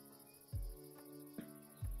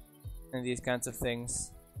and these kinds of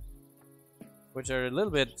things, which are a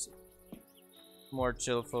little bit more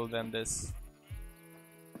chillful than this.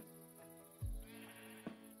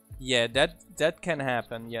 Yeah, that can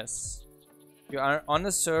happen, yes. You are on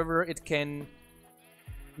a server, it can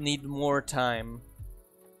need more time.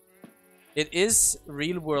 It is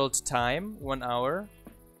real world time, 1 hour,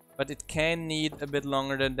 but it can need a bit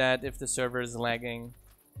longer than that if the server is lagging.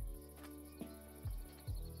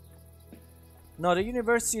 No, the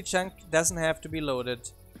university chunk doesn't have to be loaded.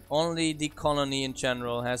 Only the colony in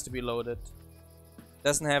general has to be loaded.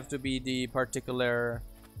 Doesn't have to be the particular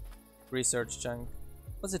research chunk.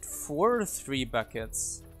 Was it 4 or 3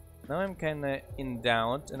 buckets? Now I'm kinda in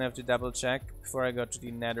doubt and have to double check before I go to the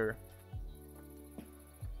nether.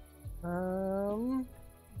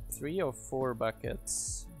 3 or 4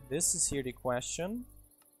 buckets. This is here the question.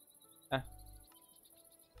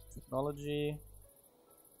 Technology.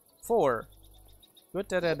 4. Good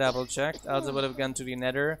that I double checked. I also would have gone to the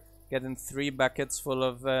nether, getting 3 buckets full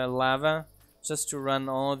of lava, just to run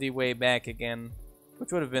all the way back again,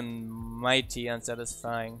 which would have been mighty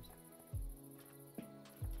unsatisfying.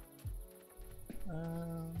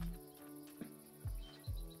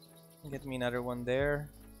 Get me another one there.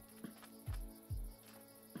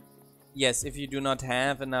 Yes, if you do not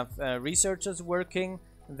have enough researchers working,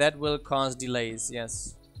 that will cause delays,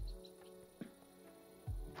 yes.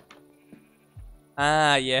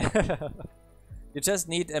 Ah, yeah. You just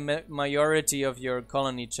need a majority of your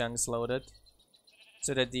colony chunks loaded,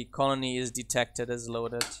 so that the colony is detected as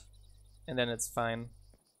loaded, and then it's fine.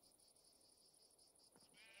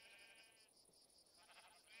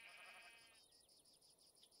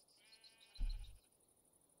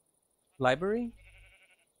 Library?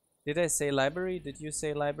 Did I say library? Did you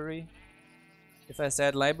say library? If I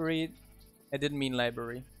said library, I didn't mean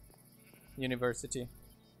library. University.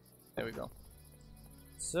 There we go.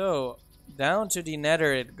 So, down to the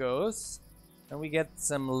nether it goes. And we get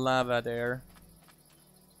some lava there.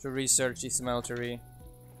 To research the smeltery.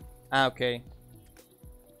 Ah, okay.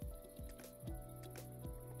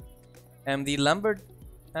 And the lumber...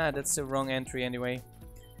 Ah, that's the wrong entry anyway.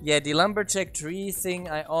 Yeah, the lumberjack tree thing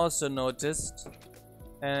I also noticed.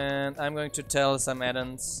 And I'm going to tell some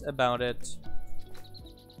add-ons about it.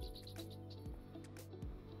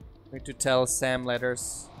 I'm going to tell Sam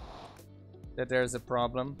letters that there's a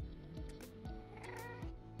problem.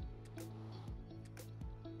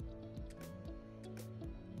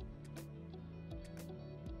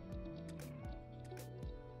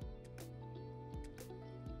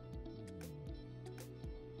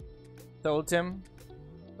 Told him.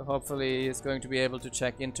 So hopefully he's going to be able to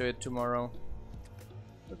check into it tomorrow.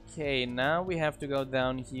 Okay, now we have to go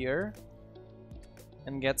down here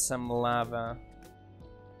and get some lava.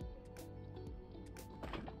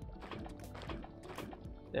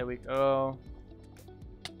 There we go.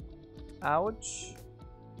 Ouch.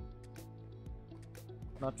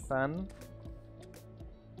 Not fun.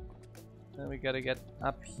 Then we gotta get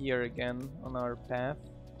up here again on our path.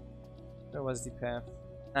 Where was the path?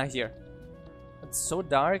 Ah, here. It's so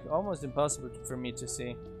dark, almost impossible for me to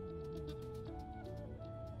see.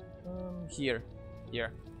 Here.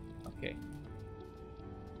 Here. Okay.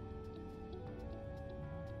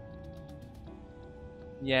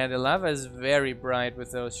 Yeah, the lava is very bright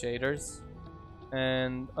with those shaders.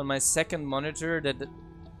 And on my second monitor, that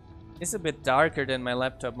is a bit darker than my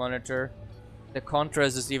laptop monitor. The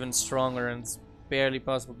contrast is even stronger and it's barely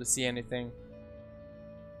possible to see anything.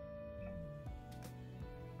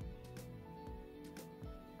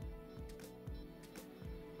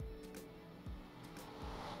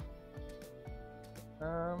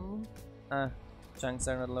 Chunks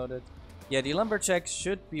are not loaded. Yeah, the lumberjack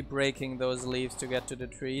should be breaking those leaves to get to the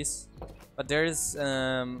trees, but there is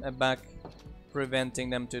a bug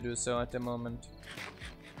preventing them to do so at the moment.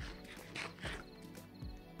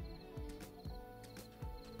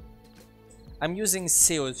 I'm using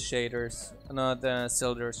Zeus shaders, not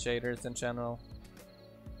Silder shaders in general.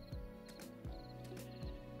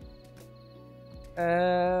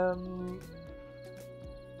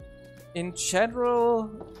 In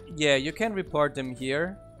general, yeah, you can report them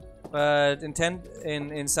here, but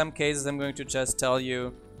in some cases I'm going to just tell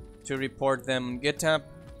you to report them on GitHub.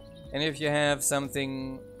 And if you have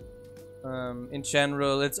something in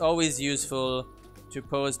general, it's always useful to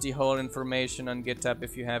post the whole information on GitHub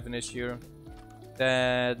if you have an issue.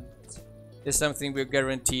 That is something we're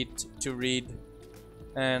guaranteed to read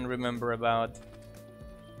and remember about.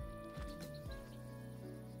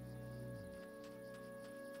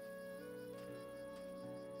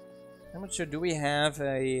 I'm not sure, do we have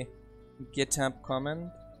a GitHub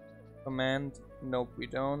command? Nope, we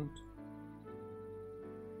don't.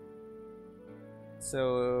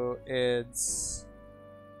 So it's...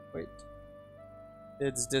 wait.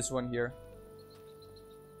 It's this one here.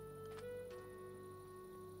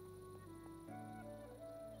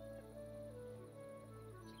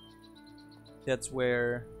 That's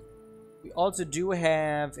where... we also do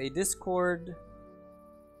have a Discord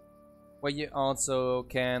where you also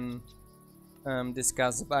can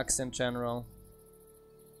discuss bugs in general.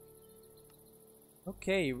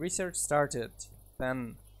 Okay, research started.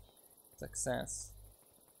 Then success.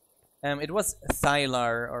 It was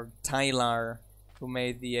Tylar who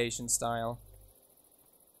made the Asian style.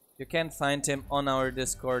 You can find him on our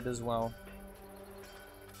Discord as well.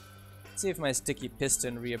 Let's see if my sticky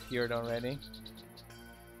piston reappeared already.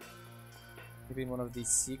 Maybe in one of these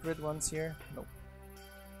secret ones here? Nope.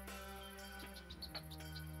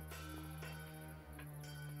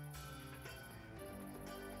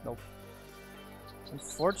 Nope. And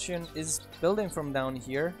Fortune is building from down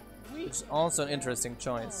here, which is also an interesting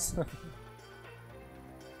choice.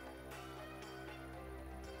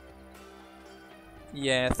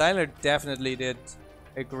 Yeah, Tyler definitely did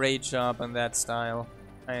a great job on that style.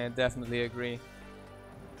 I definitely agree.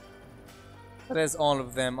 But as all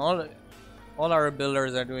of them, all our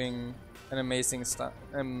builders are doing an amazing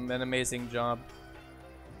job.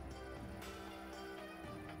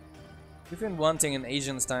 We've been wanting an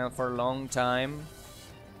Asian style for a long time,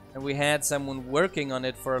 and we had someone working on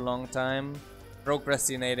it for a long time,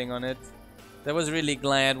 procrastinating on it. I was really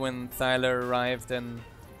glad when Tyler arrived and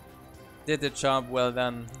did the job well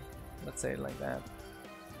done. Let's say it like that.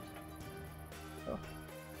 Oh.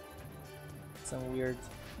 Some weird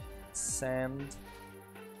sand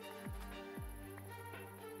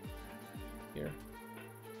here.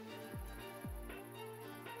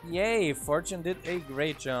 Yay! Fortune did a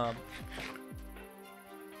great job.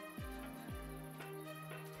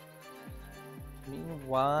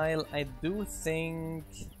 Meanwhile, I do think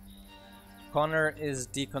Connor is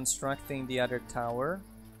deconstructing the other tower.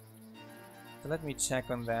 So let me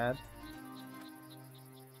check on that.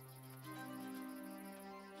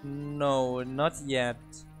 No, not yet.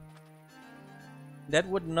 That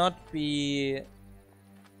would not be...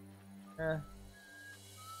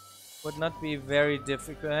 would not be very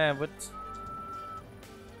difficult.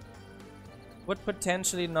 Would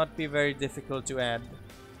potentially not be very difficult to add.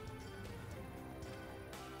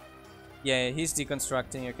 Yeah, he's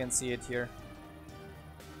deconstructing, you can see it here.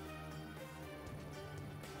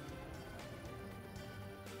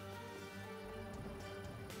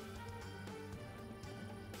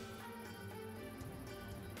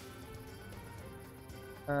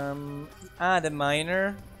 The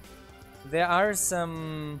miner. There are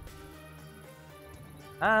some...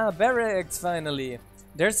 barracks, finally!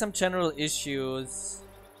 There's some general issues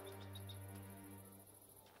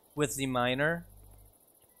with the miner.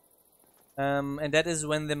 And that is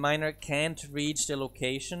when the miner can't reach the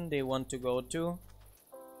location they want to go to.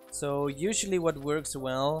 So usually what works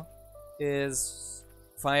well is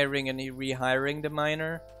firing and rehiring the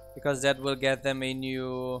miner, because that will get them a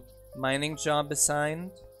new mining job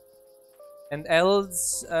assigned. And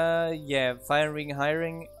else, yeah, firing,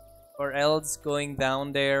 hiring, or else going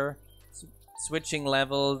down there, switching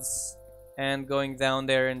levels, and going down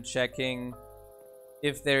there and checking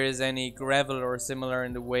if there is any gravel or similar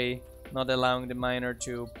in the way, not allowing the miner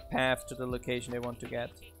to path to the location they want to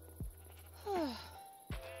get.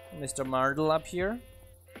 Mr. Mardle up here.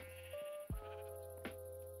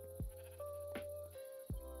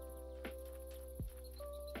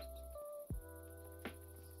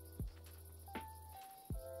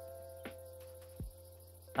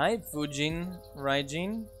 Hi, Fujin,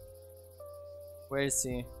 Raijin. Where is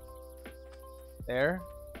he? There?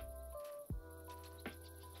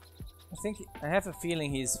 I have a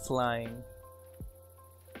feeling he's flying.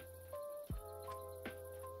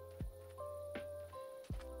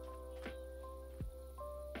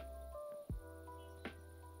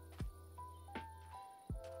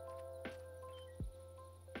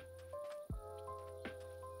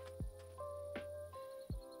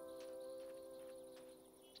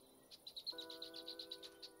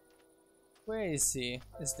 Where is he?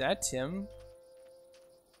 Is that him?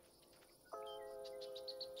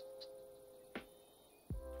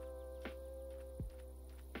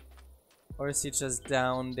 Or is he just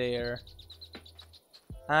down there?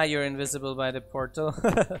 Ah, you're invisible by the portal.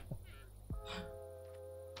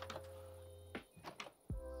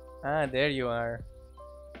 Ah, there you are.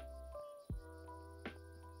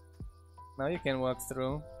 Now you can walk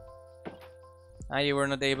through. Ah, you were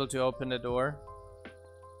not able to open the door.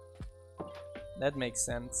 That makes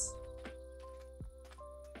sense.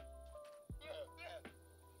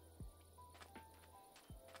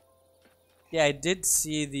 Yeah, I did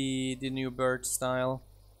see the new bird style,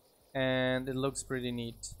 and it looks pretty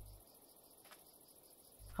neat.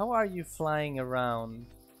 How are you flying around?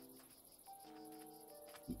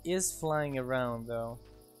 He is flying around though.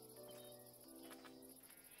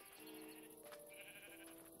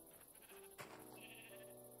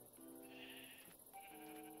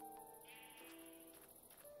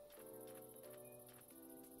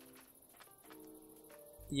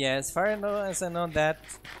 Yeah, as far as I know that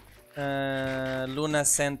Luna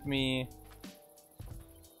sent me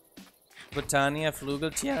Botania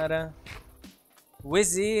Flugel Tiara.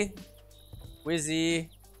 Wizzy! Wizzy!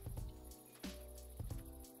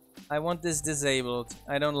 I want this disabled.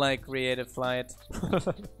 I don't like creative flight.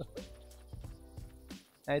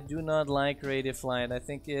 I do not like creative flight. I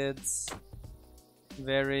think it's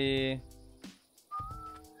very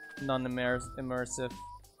non-immersive.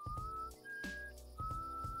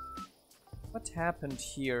 What happened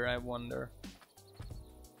here, I wonder?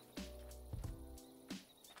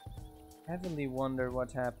 Heavily wonder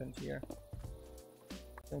what happened here.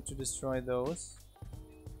 Going to destroy those.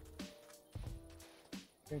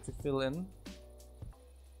 Going to fill in.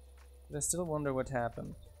 But I still wonder what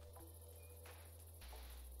happened.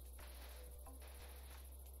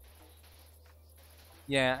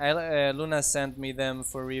 Yeah, Luna sent me them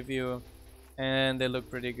for review and they look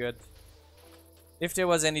pretty good. If there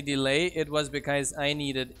was any delay, it was because I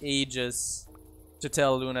needed ages to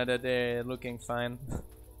tell Luna that they're looking fine.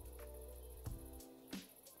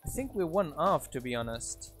 I think we're one off, to be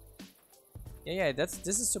honest. Yeah, this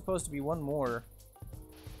is supposed to be one more.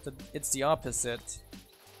 So it's the opposite.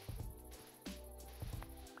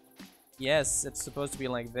 Yes, it's supposed to be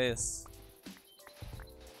like this.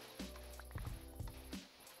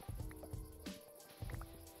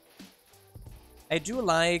 I do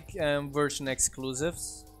like version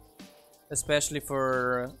exclusives, especially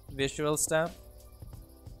for visual stuff,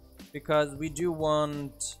 because we do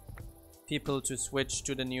want people to switch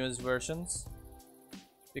to the newest versions,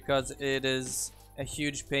 because it is a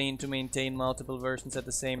huge pain to maintain multiple versions at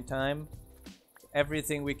the same time.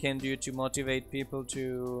 Everything we can do to motivate people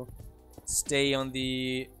to stay on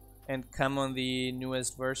the and come on the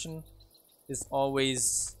newest version is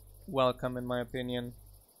always welcome, in my opinion.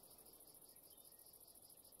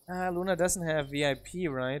 Ah, Luna doesn't have VIP,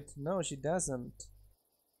 right? No, she doesn't.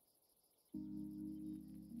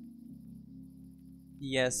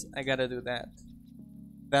 Yes, I gotta do that.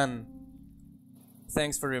 Done.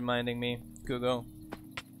 Thanks for reminding me, Google.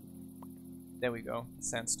 There we go,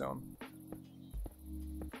 sandstone.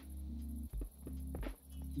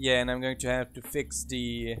 Yeah, and I'm going to have to fix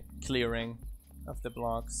the clearing of the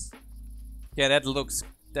blocks. Yeah, that looks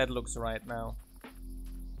right now.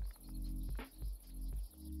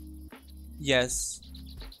 Yes.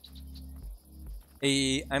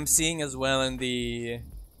 I'm seeing as well in the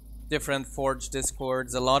different Forge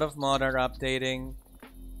discords, a lot of mod are updating.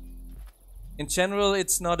 In general,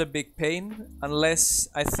 it's not a big pain, unless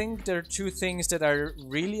I think there are two things that are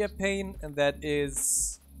really a pain, and that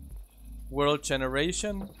is world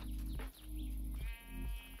generation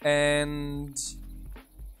and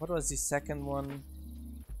what was the second one?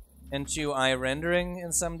 And GUI rendering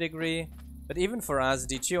in some degree. But even for us,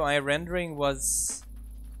 the GUI rendering was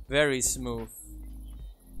very smooth.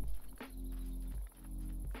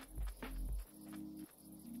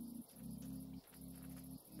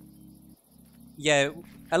 Yeah,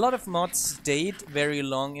 a lot of mods stayed very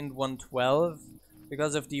long in 1.12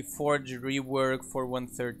 because of the Forge rework for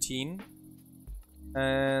 1.13.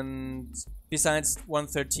 And besides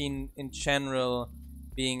 1.13 in general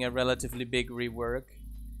being a relatively big rework.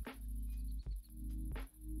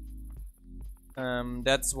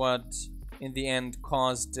 That's what in the end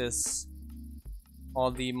caused all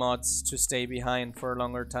the mods to stay behind for a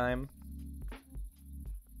longer time.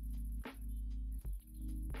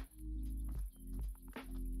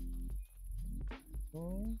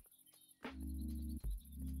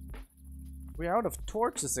 We're out of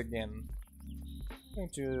torches again. I'm going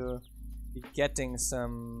to be getting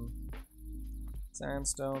some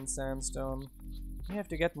sandstone. We have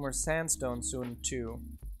to get more sandstone soon too.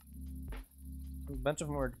 A bunch of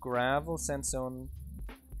more gravel, sandstone.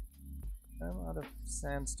 I'm out of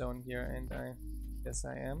sandstone here, and I guess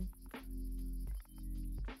I am.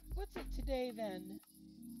 What's it today then?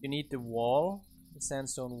 You need the wall, the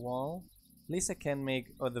sandstone wall. At least I can make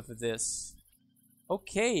out of this.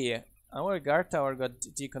 Okay, our guard tower got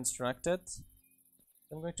deconstructed.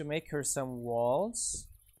 I'm going to make her some walls.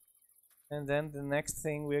 And then the next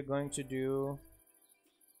thing we're going to do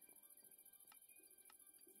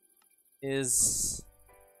is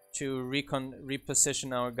to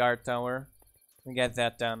reposition our guard tower and get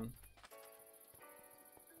that done.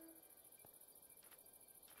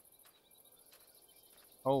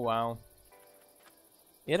 Oh wow.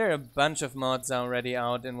 Yeah, there are a bunch of mods already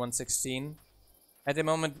out in 1.16. At the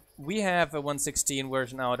moment we have a 1.16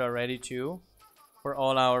 version out already too, for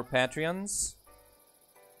all our Patreons.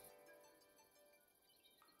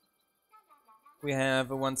 We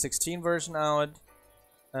have a 1.16 version out.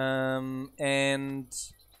 And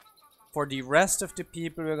For the rest of the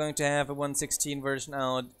people, we're going to have a 1.16 version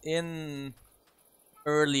out in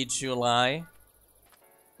early July.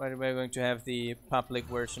 But we're going to have the public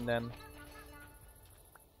version then.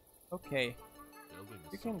 Okay.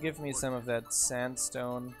 You can give me some of that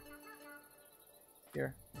sandstone.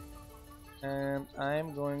 Here. And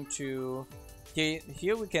I'm going to...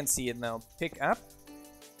 Here we can see it now. Pick up.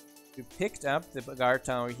 We picked up the guard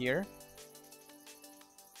tower here.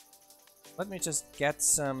 Let me just get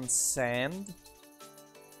some sand.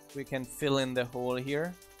 We can fill in the hole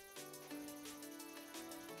here.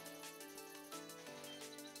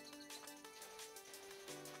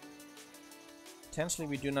 Potentially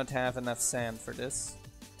we do not have enough sand for this.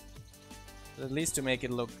 But at least to make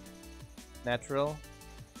it look natural.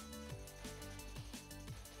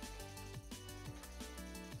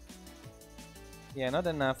 Yeah, not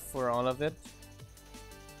enough for all of it.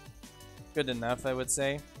 Good enough, I would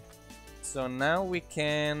say. So now we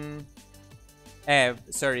can...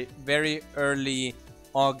 sorry, very early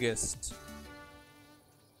August.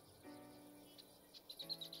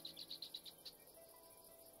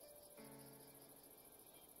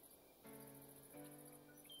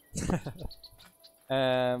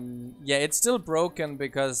 Yeah, it's still broken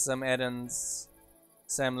because some add-ons,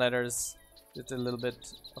 Sam letters did a little bit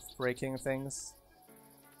of breaking things.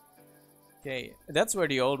 Okay, that's where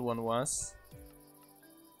the old one was.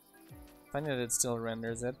 Funny that it still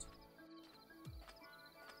renders it.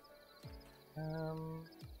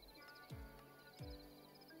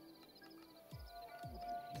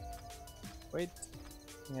 Wait,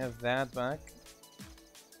 we have that back.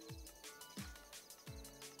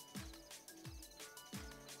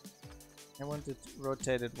 I wanted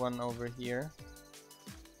rotated one over here.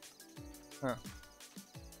 Huh.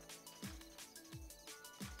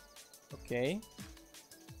 Okay.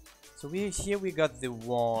 So here we got the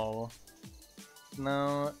wall.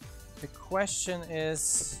 Now the question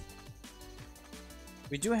is,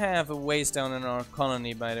 we do have a ways down in our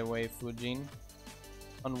colony, by the way, Fujin.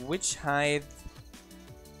 On which height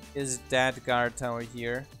is that guard tower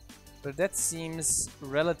here? But that seems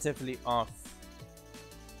relatively off.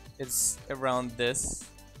 It's around this.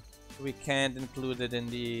 We can't include it in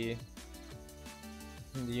the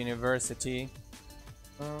university.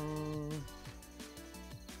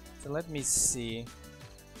 So let me see.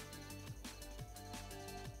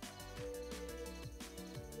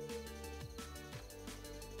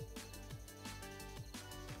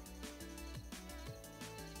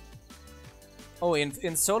 Oh,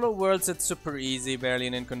 in solo worlds it's super easy, barely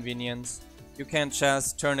an inconvenience. You can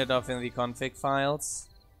just turn it off in the config files.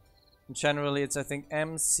 And generally it's, I think,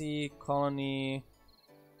 MC colony.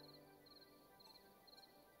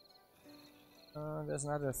 There's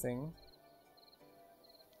another thing.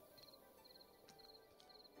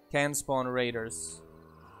 Can spawn raiders.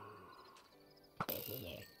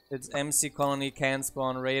 It's MC colony can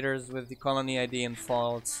spawn raiders with the colony ID in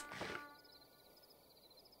false.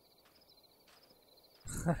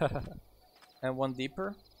 And one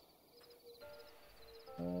deeper.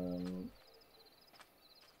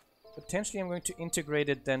 Potentially I'm going to integrate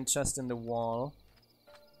it then just in the wall.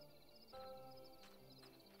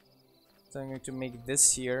 So I'm going to make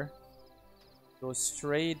this here go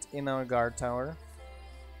straight in our guard tower.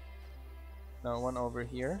 Now one over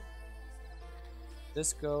here.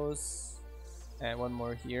 This goes, and one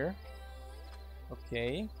more here.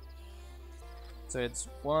 Okay. So it's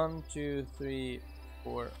 1, 2, 3,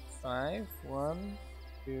 4, 5. 1,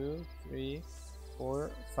 2, 3,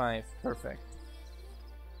 4, 5. Perfect.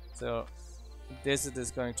 So this it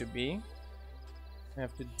is going to be. I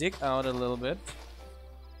have to dig out a little bit.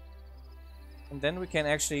 And then we can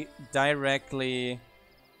actually directly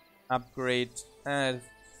upgrade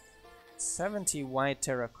 70 white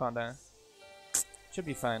terracotta. Should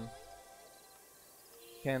be fine.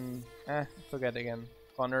 Can forget again.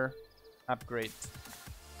 Honor upgrade.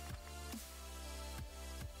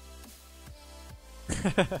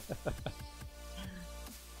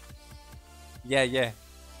 Yeah.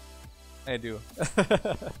 I do.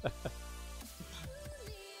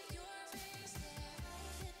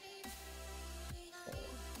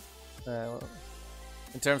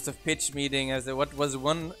 In terms of pitch meeting, as what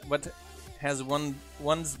has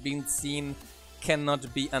once been seen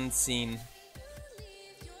cannot be unseen.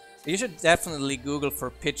 You should definitely Google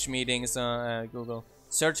for pitch meetings on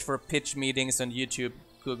search for pitch meetings on YouTube.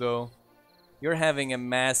 Google. You're having a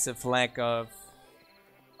massive lack of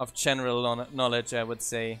general knowledge, I would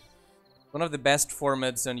say. One of the best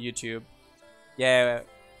formats on YouTube. Yeah,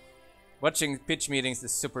 watching pitch meetings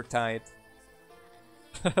is super tight.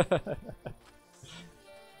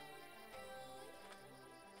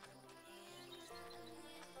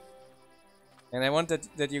 And I want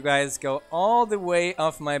that you guys go all the way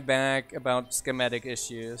off my back about schematic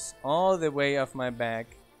issues. All the way off my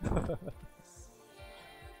back.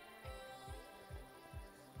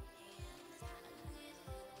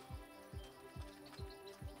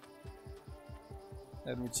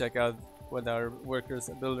 Let me check out what our workers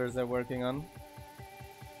and builders are working on.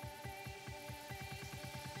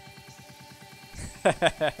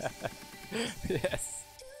 Yes.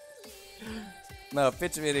 No,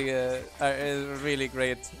 pitch meeting is a really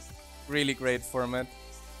great format.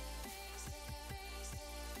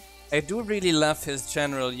 I do really love his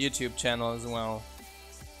general YouTube channel as well.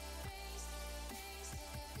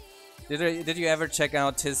 Did you ever check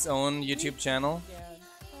out his own YouTube channel?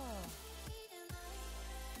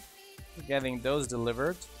 Getting those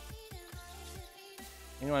delivered.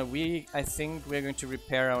 You know what, I think we're going to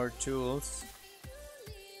repair our tools.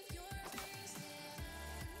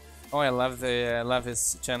 Oh, I love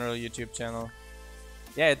his general YouTube channel.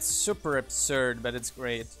 Yeah, it's super absurd, but it's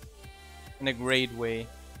great. In a great way.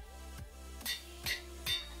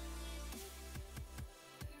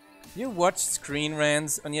 You watched Screen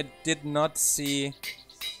Rants and you did not see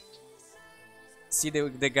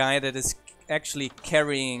the guy that is actually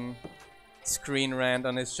carrying Screen Rant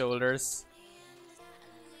on his shoulders.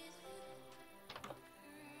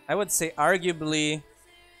 I would say arguably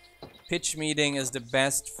pitch meeting is the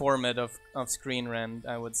best format of Screen Rant,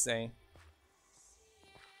 I would say.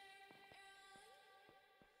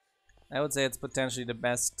 I would say it's potentially the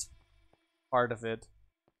best part of it.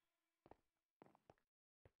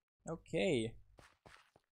 Okay.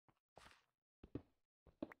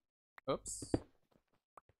 Oops.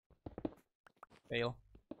 Fail.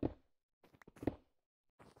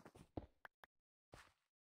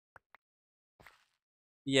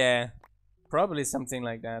 Yeah, probably something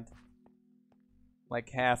like that.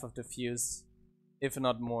 Like half of the fuse, if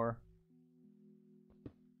not more.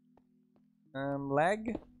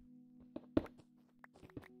 Lag.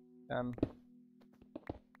 Done.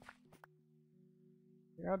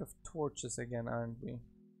 We're out of torches again, aren't we?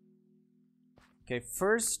 Okay,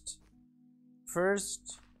 first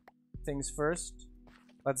things first.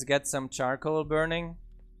 Let's get some charcoal burning.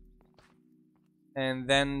 And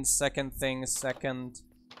then second things second,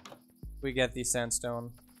 we get the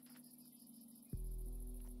sandstone.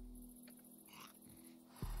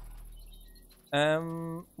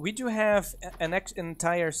 We do have an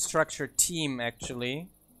entire structure team actually,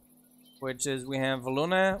 which is we have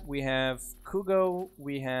Luna, we have Kugo,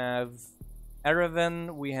 we have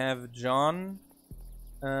Erevan, we have John,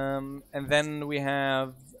 and then we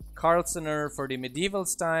have Carlsoner for the medieval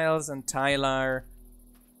styles and Tyler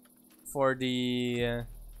for the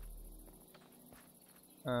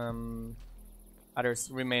others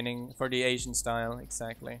remaining for the Asian style,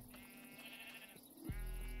 exactly.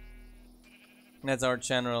 That's our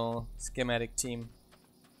general schematic team.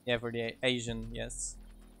 Yeah, for the Asian, yes.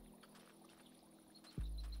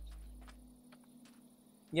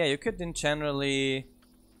 Yeah, you could then generally...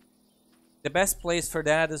 The best place for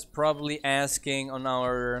that is probably asking on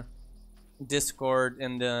our Discord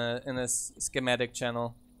in the schematic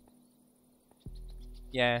channel.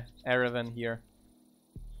 Yeah, Erevan here.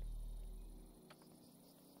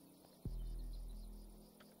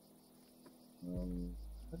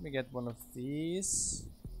 Let me get one of these.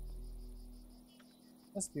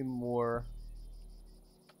 Must be more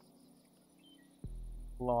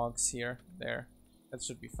logs here. There. That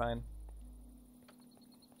should be fine.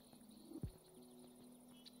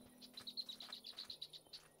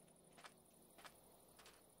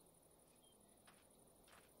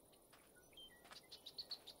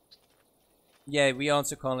 Yeah, we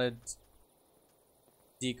also call it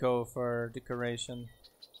deco for decoration.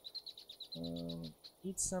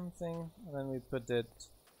 Eat something, and then we put it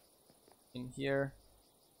in here.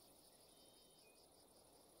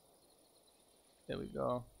 There we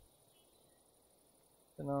go.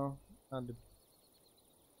 No,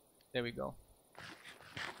 there we go.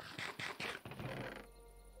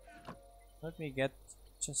 Let me get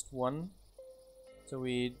just one, so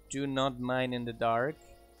we do not mine in the dark.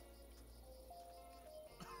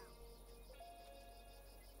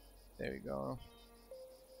 There we go.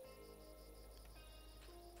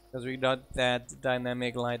 Because we got that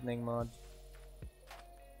dynamic lightning mod.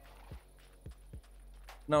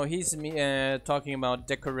 No, he's talking about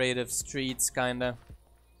decorative streets, kinda.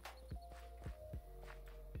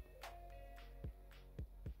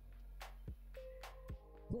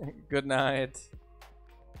 Good night.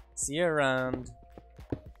 See you around.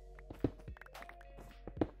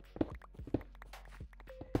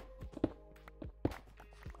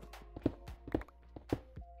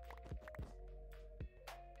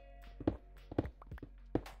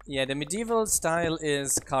 Yeah, the medieval style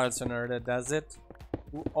is Carlsoner that does it,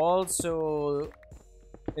 who also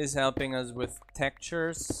is helping us with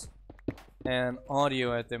textures and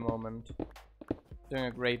audio at the moment. Doing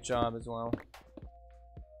a great job as well.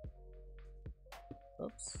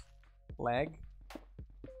 Oops. Lag?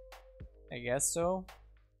 I guess so.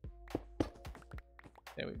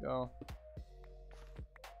 There we go.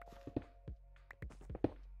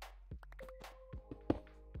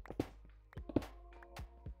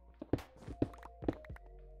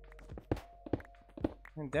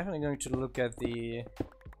 I'm definitely going to look at the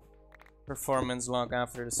performance log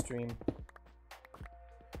after the stream.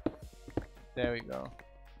 There we go.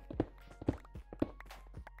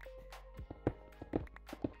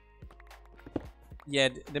 Yeah,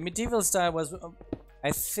 the medieval style was,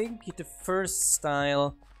 I think, the first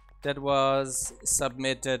style that was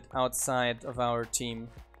submitted outside of our team.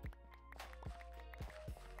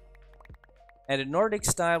 And the Nordic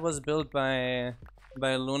style was built by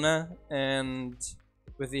Luna and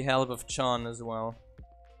with the help of John as well.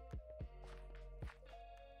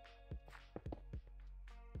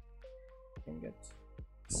 Can get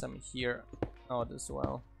some here out as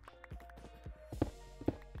well.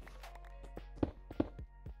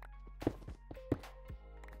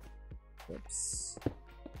 Oops.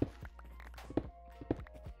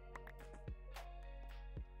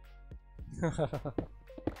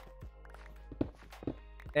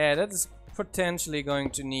 Yeah, that is potentially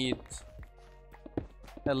going to need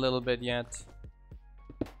a little bit yet.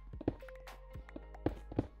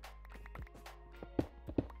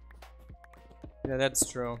 Yeah, that's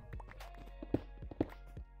true.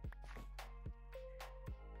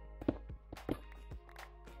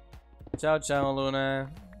 Ciao, ciao,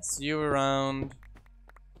 Luna. See you around.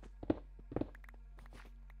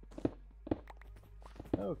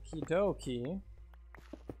 Okie dokie.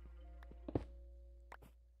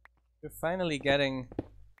 We're finally getting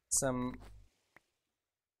some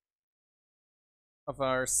of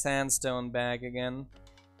our sandstone back again,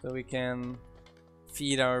 so we can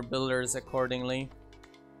feed our builders accordingly.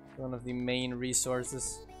 One of the main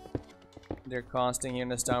resources they're costing here in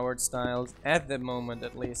the Starward styles, at the moment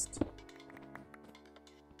at least.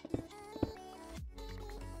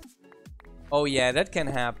 Oh yeah, that can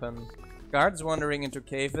happen. Guards wandering into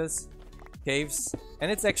caves,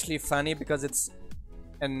 and it's actually funny because it's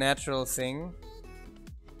a natural thing.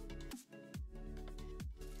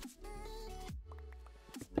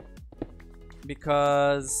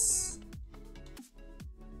 Because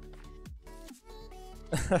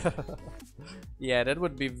yeah, that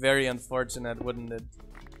would be very unfortunate, wouldn't it?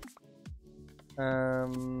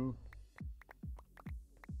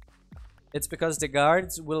 It's because the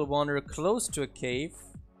guards will wander close to a cave,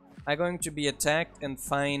 are going to be attacked and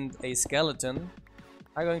find a skeleton,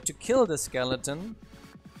 are going to kill the skeleton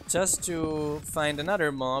just to find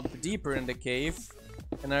another mob deeper in the cave,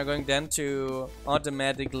 and are going then to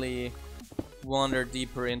automatically wander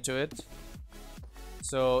deeper into it.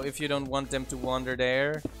 So if you don't want them to wander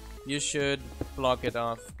there, you should block it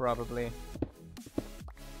off, probably.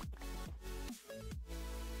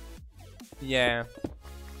 Yeah.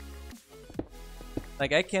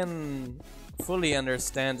 Like, I can fully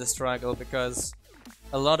understand the struggle, because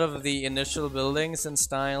a lot of the initial buildings and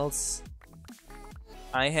styles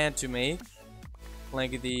I had to make,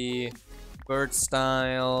 like the bird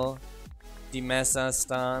style, the Mesa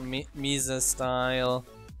style, Misa style,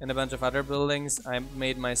 and a bunch of other buildings I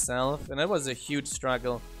made myself, and it was a huge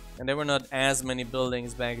struggle, and there were not as many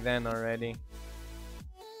buildings back then already.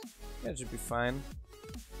 Yeah, it should be fine.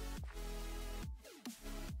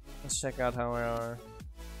 Let's check out how our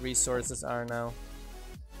resources are now.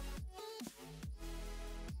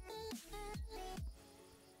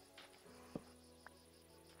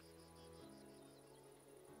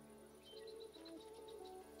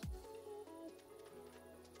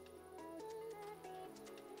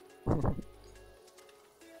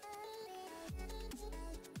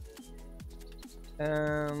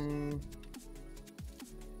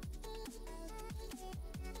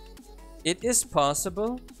 It is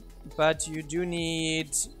possible, but you do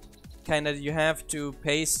need you have to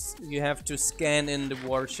scan in the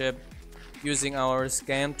warship using our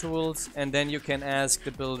scan tools, and then you can ask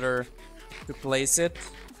the builder to place it,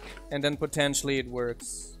 and then potentially it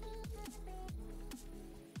works.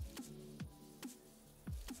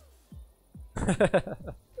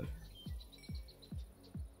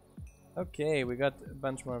 Okay, we got a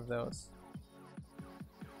bunch more of those.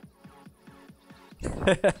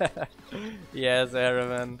 Yes,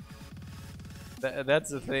 Aravan. That's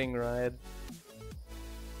the thing, right?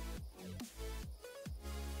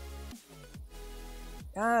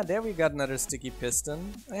 Ah, there we got another sticky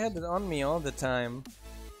piston. I had it on me all the time.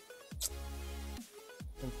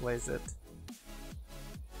 And place it.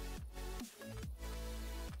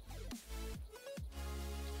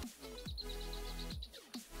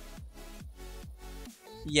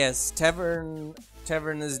 Yes, tavern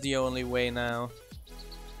is the only way now.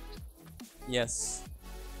 Yes.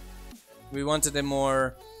 We wanted a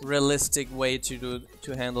more realistic way to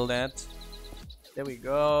handle that. There we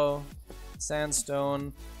go.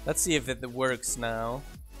 Sandstone. Let's see if it works now.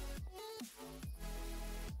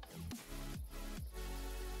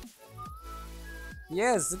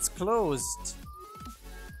 Yes, it's closed.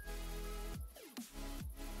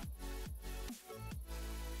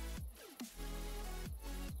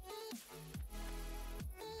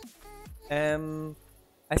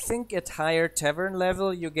 I think at higher tavern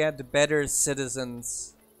level you get better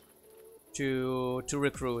citizens to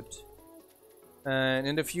recruit. And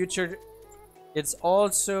in the future it's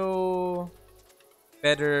also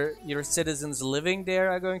better, your citizens living there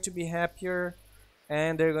are going to be happier,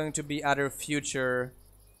 and there are going to be other future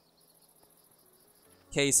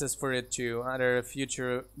cases for it too, other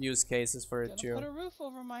future use cases for it too. Put a roof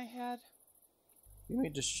over my head. You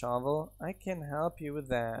need a shovel? I can help you with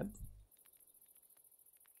that.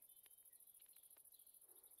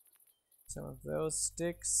 Some of those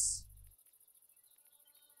sticks.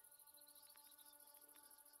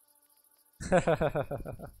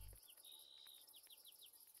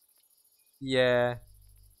 Yeah.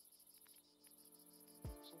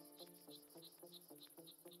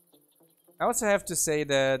 I also have to say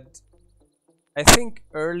that I think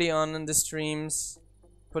early on in the streams,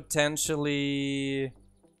 potentially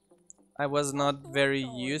I was not very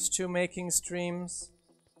used to making streams.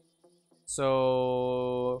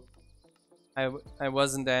 So I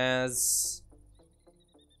wasn't as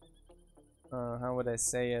how would I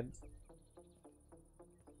say it,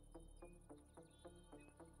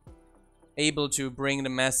 able to bring the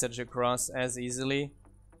message across as easily,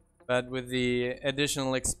 but with the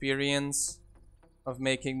additional experience of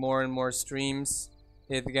making more and more streams,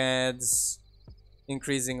 it gets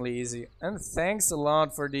increasingly easy. And thanks a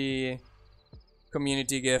lot for the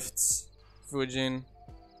community gifts, Fujin.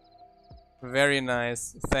 Very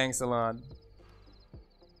nice. Thanks a lot.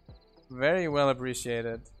 Very well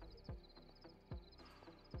appreciated.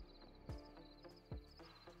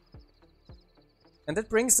 And that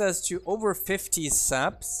brings us to over 50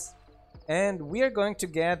 subs, and we are going to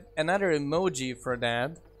get another emoji for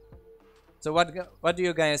that. So what do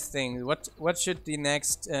you guys think? What should the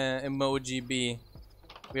next emoji be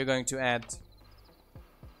we're going to add?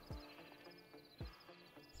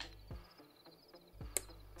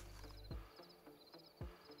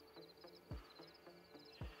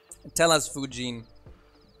 Tell us, Fujin.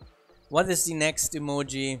 What is the next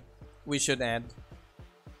emoji we should add?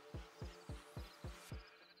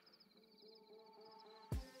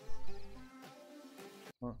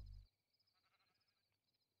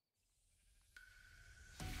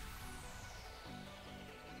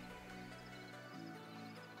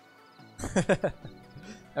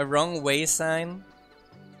 A wrong way sign?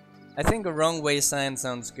 I think a wrong way sign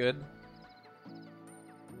sounds good.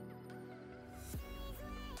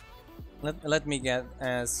 Let me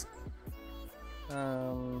ask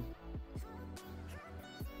one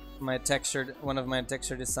of my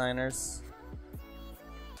texture designers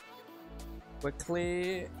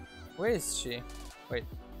quickly. Where is she? Wait,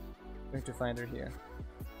 I'm going to find her here.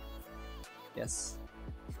 Yes.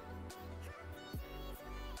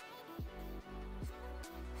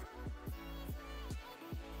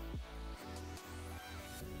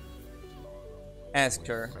 Ask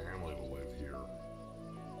her.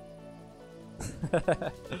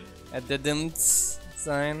 A didn't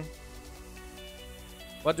sign.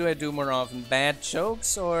 What do I do more often? Bad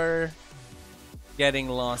jokes or getting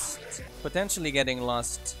lost? Potentially getting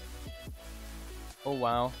lost. Oh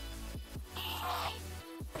wow.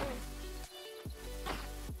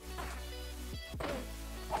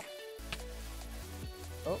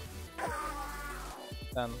 Oh.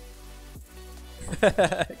 Done.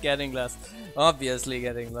 Getting lost. Obviously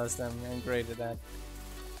getting lost. I'm great at that.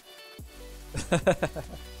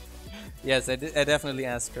 Yes, I definitely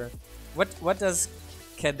asked her. What does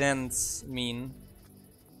cadence mean?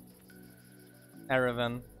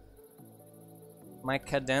 Aravan. My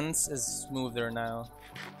cadence is smoother now.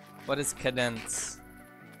 What is cadence?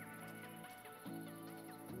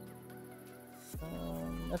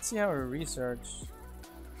 Let's see how I research.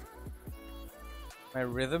 My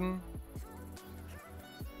rhythm?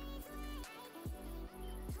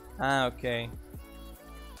 Ah, okay.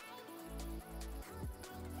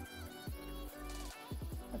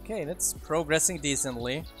 Okay, that's progressing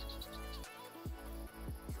decently.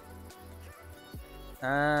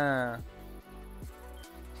 Ah.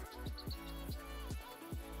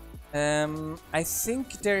 I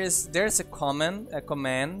think there's a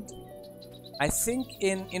command. I think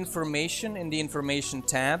in information, in the information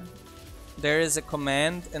tab, there is a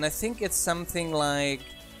command, and I think it's something like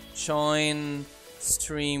join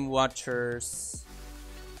stream watchers.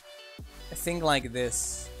 I think like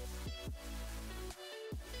this.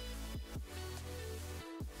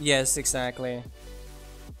 Yes, exactly.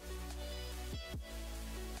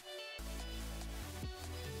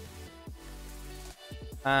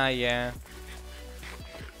 Ah, yeah.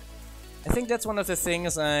 I think that's one of the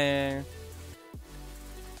things I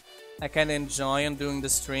kind of enjoy on doing the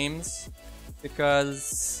streams,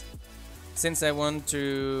 because since I want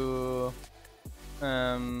to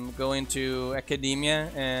go into academia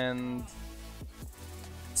and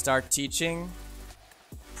start teaching,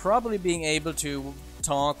 probably being able to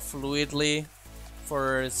talk fluidly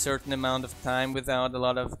for a certain amount of time without a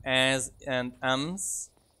lot of ahs and ums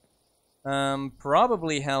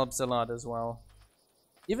probably helps a lot as well.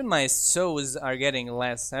 Even my so's are getting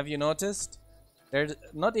less. Have you noticed? There's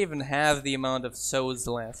not even half the amount of so's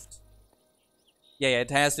left. Yeah, it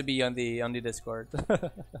has to be on the Discord.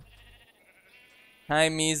 Hi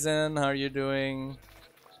Mizan, how are you doing?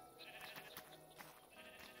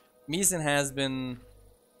 Mizan has been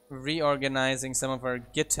reorganizing some of our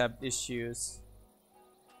GitHub issues.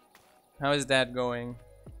 How is that going?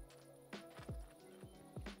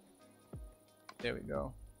 There we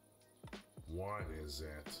go. What is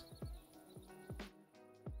it?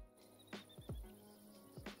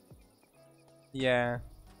 Yeah.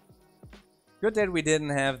 Good that we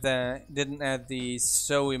didn't add the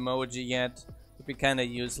so emoji yet. It'd be kind of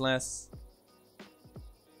useless.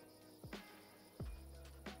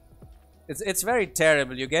 It's very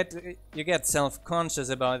terrible. You get self-conscious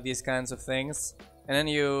about these kinds of things, and then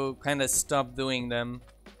you kind of stop doing them.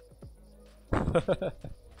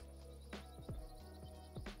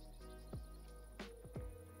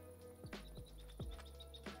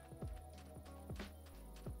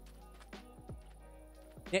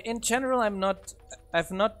 Yeah, in general,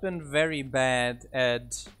 I've not been very bad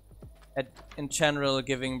at in general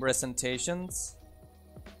giving presentations.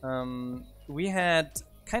 We had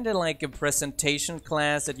kind of like a presentation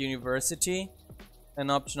class at university, an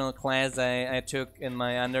optional class I took in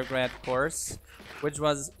my undergrad course, which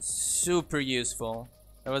was super useful.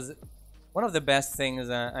 It was one of the best things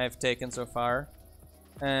I've taken so far.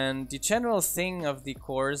 And the general thing of the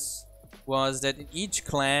course was that in each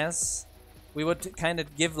class we would kind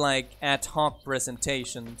of give like ad hoc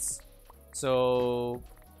presentations. So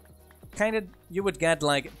kind of you would get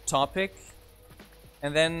like a topic,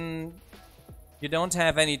 and then you don't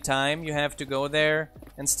have any time, you have to go there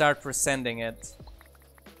and start presenting it.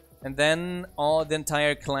 And then the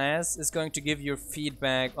entire class is going to give your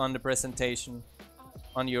feedback on the presentation,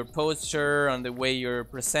 on your posture, on the way you're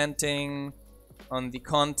presenting, on the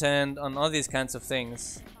content, on all these kinds of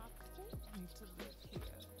things.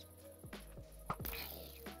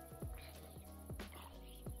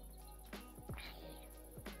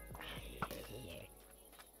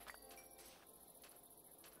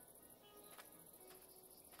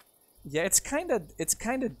 Yeah, it's kind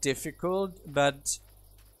of difficult, but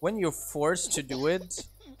when you're forced to do it,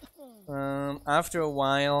 after a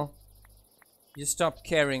while, you stop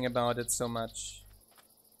caring about it so much.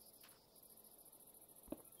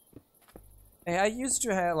 I used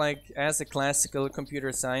to have, like, as a classical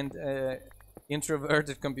computer science,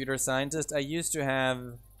 introverted computer scientist, I used to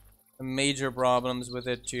have major problems with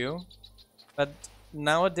it too. But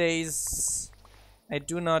nowadays, I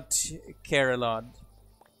do not care a lot.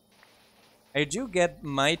 I do get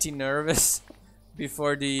mighty nervous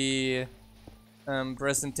before the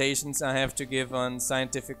presentations I have to give on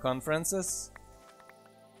scientific conferences.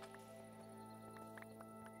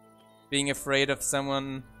 Being afraid of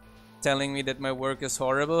someone telling me that my work is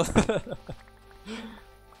horrible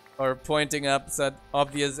or pointing up such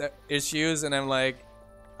obvious issues, and I'm like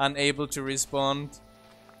unable to respond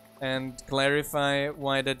and clarify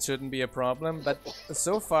why that shouldn't be a problem. But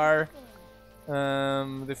so far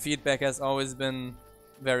the feedback has always been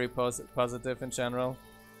very positive in general.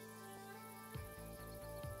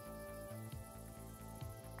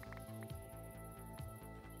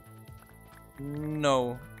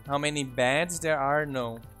 No. How many bads there are?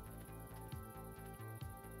 No.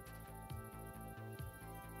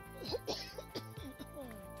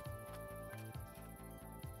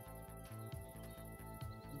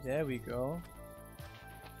 There we go.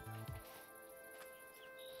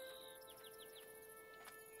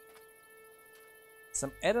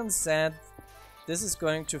 some add-ons said this is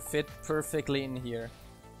going to fit perfectly in here.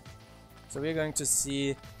 So we're going to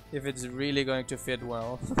see if it's really going to fit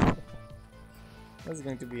well. That's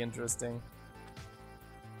going to be interesting.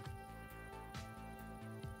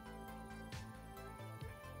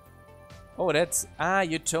 Oh, that's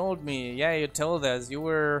you told me. Yeah, you told us you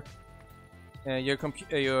were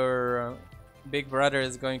your big brother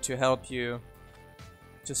is going to help you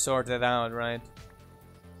to sort that out, right?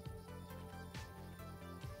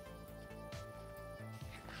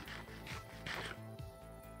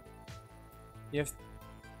 You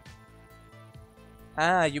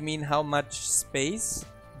have... you mean how much space?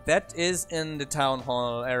 That is in the town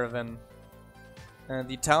hall, Erevan.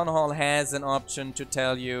 The town hall has an option to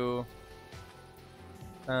tell you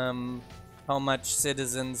how much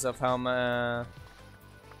citizens of how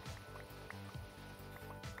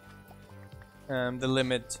the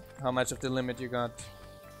limit, how much of the limit you got.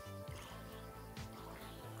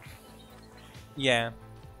 Yeah,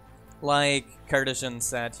 like Kardashian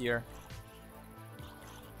said here.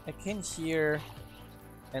 I can hear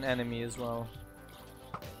an enemy as well.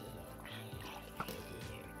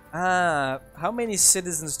 How many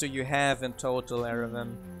citizens do you have in total,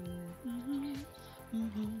 Erevan?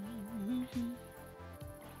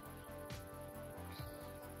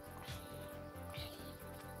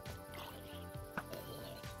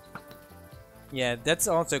 Yeah, that's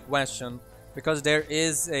also a question, because there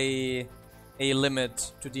is a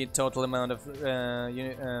limit to the total amount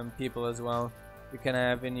of people as well you can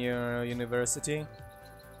have in your university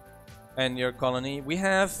and your colony. We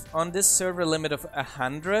have on this server a limit of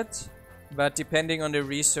 100, but depending on the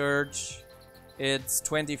research it's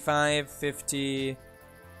 25, 50,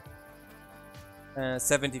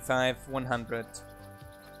 75, 100.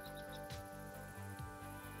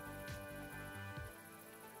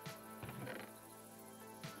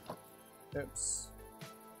 Oops.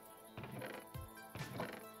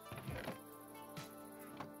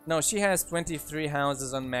 No, she has 23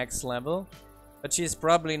 houses on max level, but she's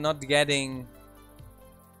probably not getting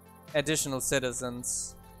additional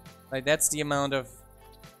citizens. Like, that's the amount of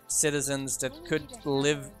citizens that could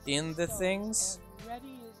live in the things.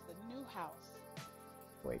 Ready is the new house.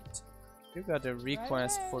 Wait, you got a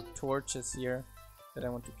request for torches here that I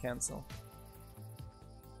want to cancel.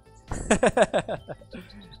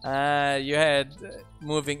 You had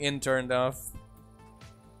moving in turned off.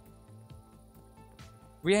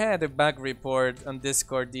 We had a bug report on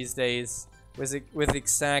Discord these days with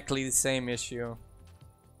exactly the same issue.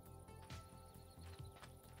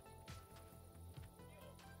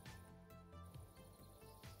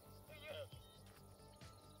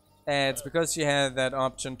 It's because she had that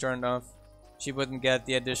option turned off. She wouldn't get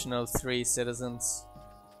the additional 3 citizens.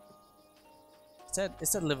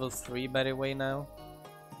 Is that level 3 by the way now?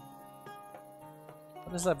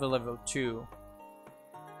 What is level 2?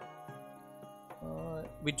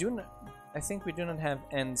 We do not. I think we do not have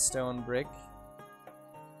end stone brick.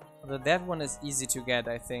 Although that one is easy to get,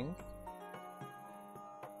 I think.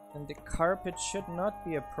 And the carpet should not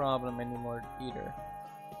be a problem anymore either.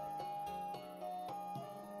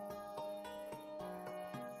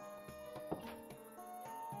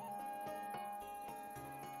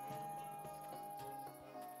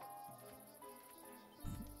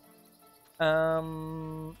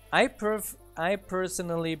 I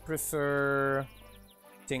personally prefer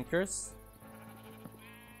tinkers.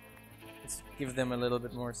 Let's give them a little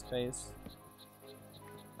bit more space.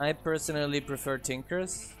 I personally prefer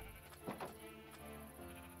tinkers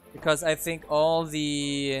because I think all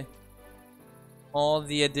the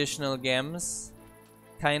additional gems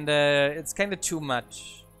it's kinda too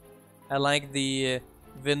much. I like the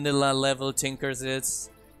vanilla level tinkers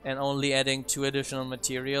and only adding 2 additional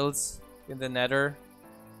materials in the nether,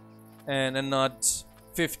 and not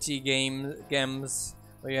 50 gems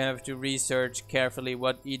where you have to research carefully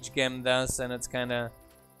what each gem does, and it's kind of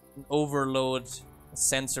an overload, a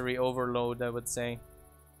sensory overload, I would say.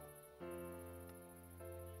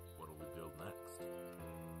 What do we build next?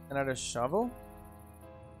 Another shovel?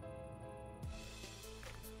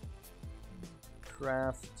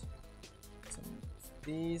 Craft some of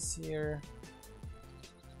these here.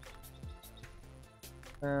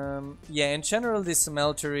 Yeah, in general, the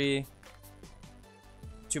smeltery,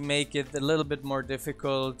 to make it a little bit more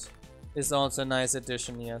difficult, is also a nice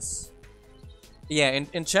addition. Yes. Yeah.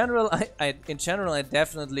 In general, I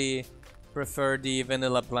definitely prefer the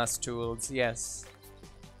vanilla plus tools. Yes.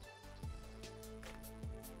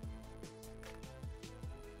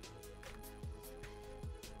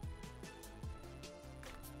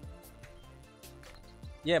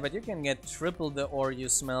 Yeah, but you can get triple the ore you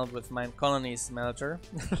smelt with Minecolonies smelter.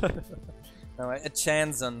 No, a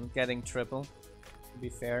chance on getting triple, to be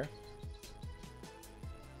fair.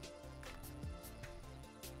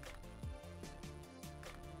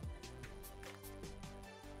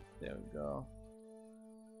 There we go.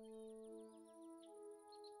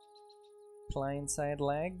 Client side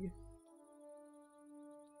lag.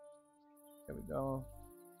 There we go.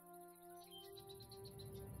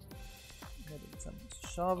 Getting some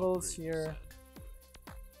shovels here.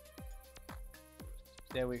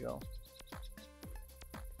 There we go.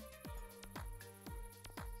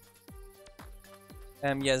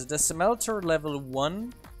 Yes, the smelter level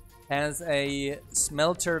 1 has a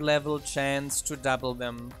smelter level chance to double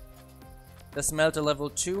them. The smelter level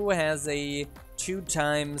 2 has a 2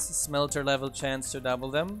 times smelter level chance to double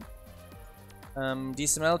them. The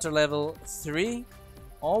smelter level 3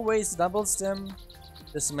 always doubles them.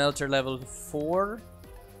 The smelter level 4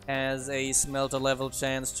 has a smelter level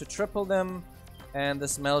chance to triple them. And the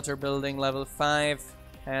smelter building level 5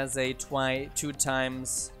 has a 2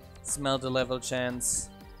 times smelter level chance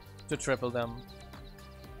to triple them.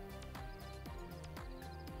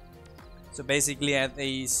 So basically at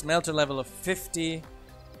a smelter level of 50,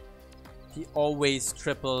 he always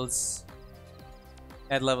triples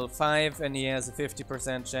at level 5 and he has a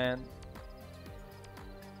 50% chance.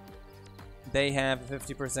 They have a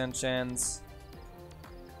 50% chance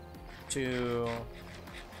to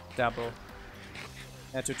double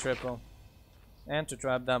and to triple and to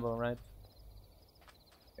drop double, right?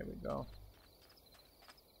 Here we go.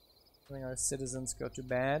 Letting our citizens go to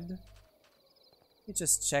bed. Let me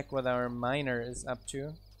just check what our miner is up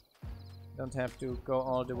to. Don't have to go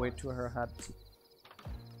all the way to her hut.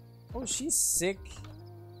 Oh, she's sick.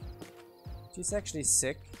 She's actually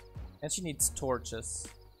sick. And she needs torches.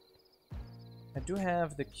 I do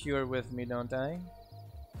have the cure with me, don't I?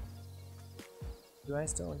 Do I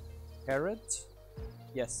still? Carrot?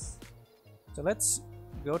 Yes. So let's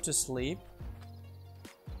go to sleep.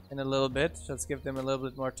 In a little bit. Let's give them a little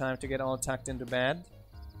bit more time to get all tucked into bed.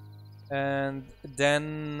 And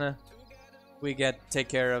then we take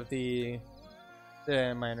care of the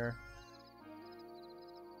miner.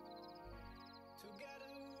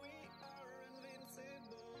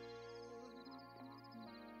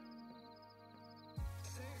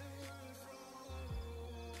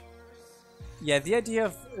 Yeah, the idea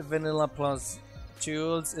of vanilla plus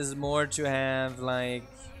tools is more to have like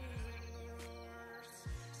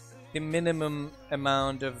the minimum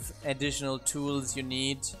amount of additional tools you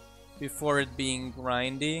need before it being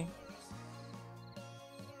grindy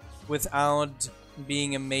without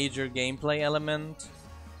being a major gameplay element,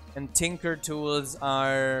 and tinker tools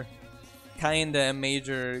are kinda a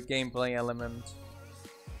major gameplay element.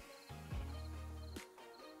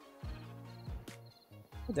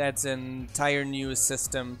 That's an entire new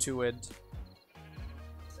system to it.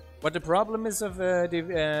 What the problem is of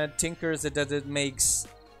the tinkers is that it makes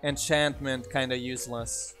enchantment kinda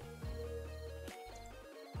useless.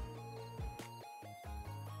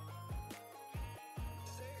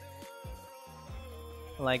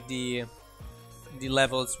 Like the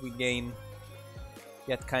levels we gain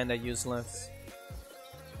get kinda useless.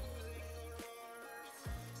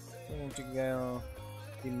 I'm going to go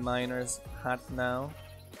the miner's hut now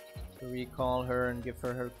to recall her and give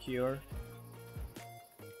her her cure.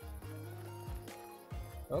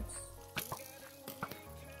 Oops.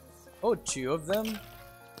 Oh, 2 of them?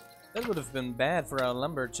 That would have been bad for our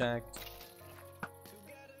lumberjack.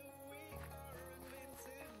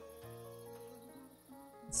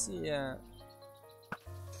 Let's see a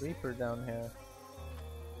creeper down here.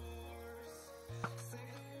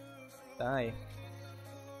 Die.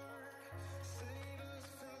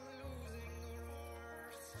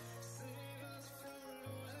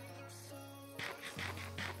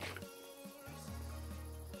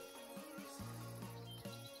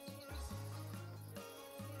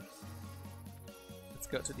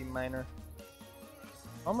 Go to the miner.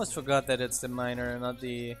 Almost forgot that it's the miner and not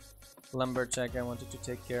the lumberjack I wanted to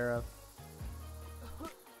take care of.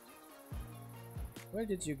 Where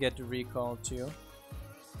did you get the recall to?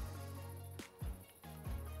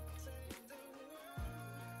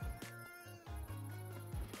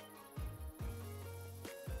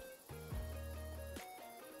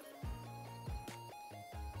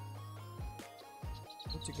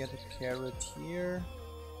 Need to get a carrot here.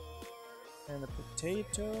 And a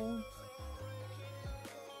potato,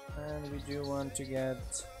 and we do want to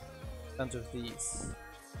get a bunch of these.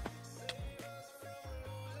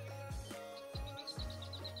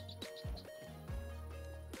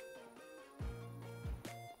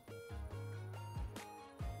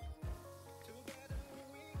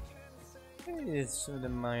 Where is the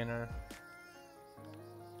miner?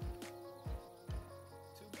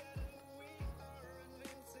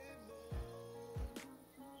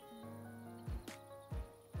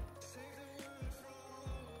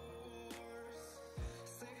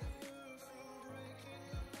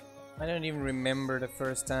 I don't even remember the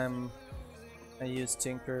first time I used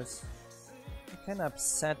Tinkers. I'm kinda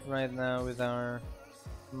upset right now with our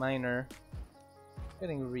miner.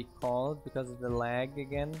 Getting recalled because of the lag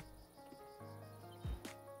again.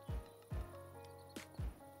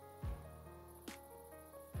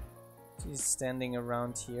 She's standing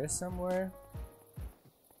around here somewhere.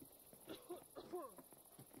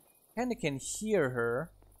 Kinda can hear her.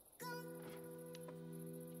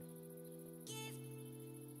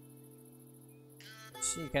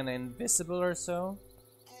 Is she kinda invisible or so?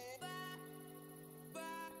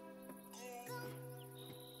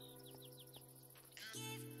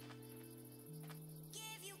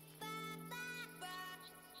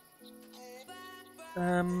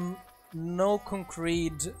 No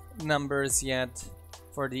concrete numbers yet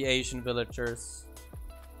for the Asian villagers.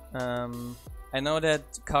 I know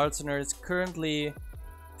that Carlsoner is currently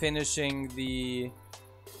finishing the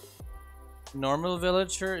normal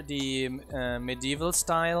villager, the medieval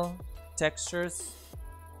style textures,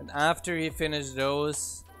 and after he finishes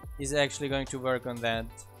those, he's actually going to work on that.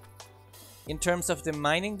 In terms of the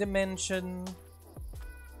mining dimension,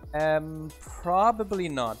 probably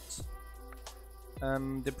not.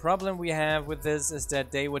 The problem we have with this is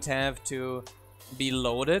that they would have to be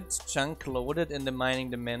loaded, chunk loaded in the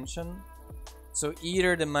mining dimension. So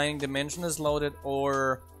either the mining dimension is loaded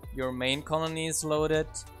or your main colony is loaded,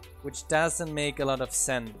 which doesn't make a lot of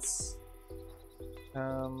sense.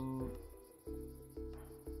 I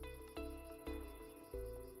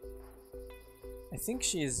think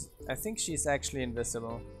she's actually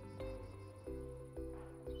invisible.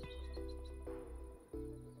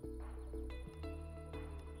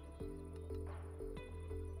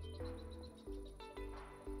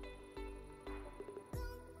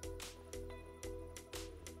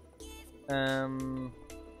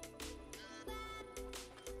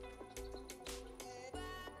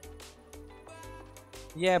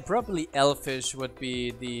 Yeah, probably Elfish would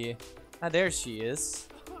be the... Ah, there she is.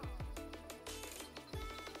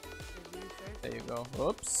 There you go.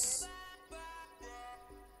 Oops.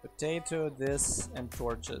 Potato, this, and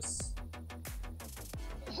torches.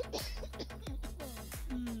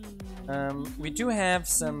 We do have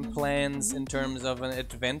some plans in terms of an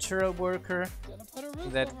adventurer worker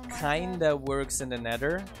that kinda works in the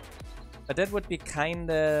Nether, but that would be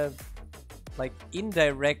kinda like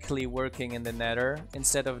indirectly working in the Nether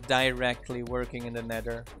instead of directly working in the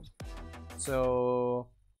Nether. So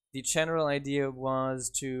the general idea was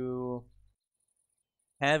to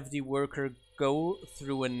have the worker go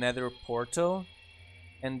through a Nether portal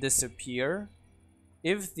and disappear.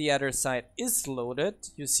 If the other side is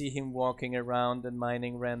loaded, you see him walking around and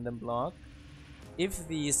mining random block. If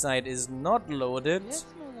the side is not loaded, Yes,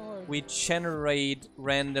 my lord. we generate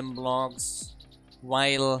random blocks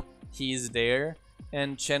while he's there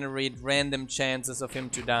and generate random chances of him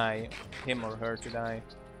to die, him or her to die.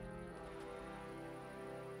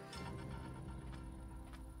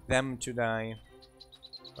 Them to die,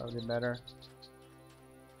 probably better.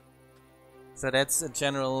 So that's a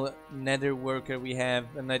general Nether worker we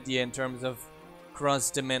have an idea in terms of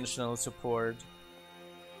cross-dimensional support.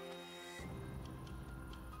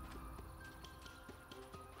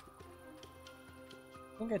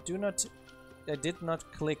 I think I did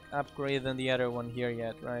not click upgrade on the other one here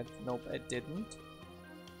yet, right? Nope, I didn't.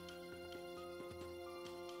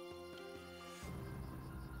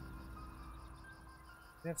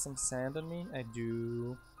 Do I have some sand on me? I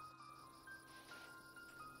do.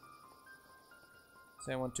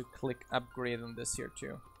 So I want to click upgrade on this here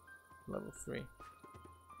too. Level 3.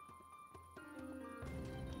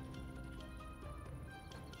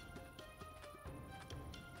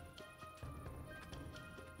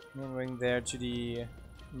 I'm going there to the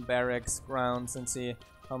barracks grounds and see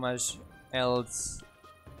how much else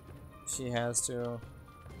she has to.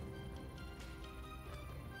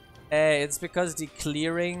 It's because the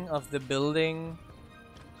clearing of the building.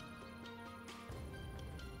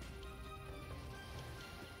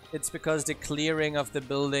 It's because the clearing of the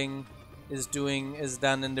building is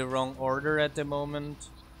done in the wrong order at the moment,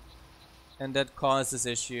 and that causes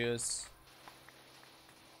issues.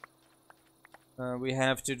 We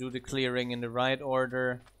have to do the clearing in the right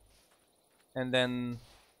order, and then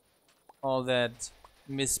all that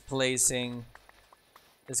misplacing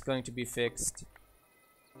is going to be fixed.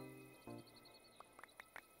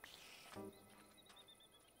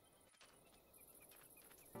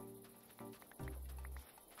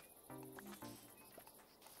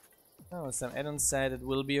 Oh, some add-ons said it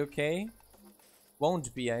will be okay.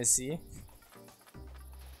 Won't be, I see.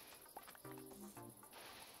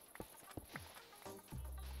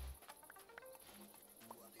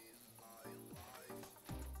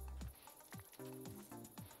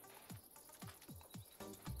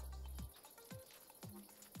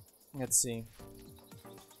 Let's see.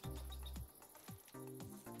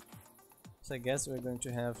 So I guess we're going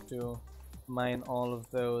to have to mine all of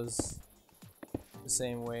those the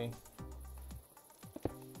same way.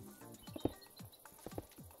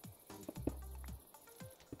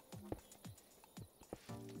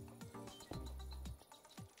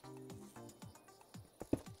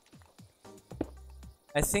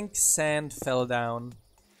 I think sand fell down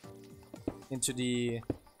into the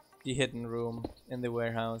hidden room in the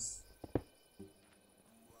warehouse.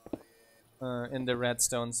 In the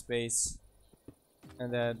redstone space.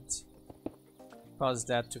 And that caused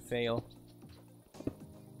that to fail.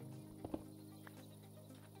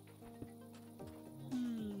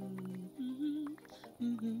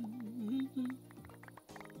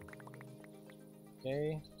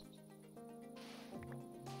 Okay.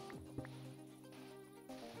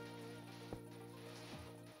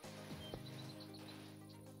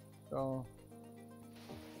 Go.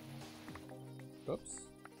 Oops.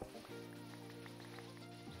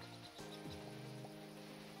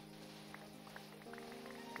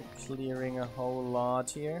 Clearing a whole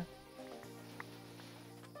lot here.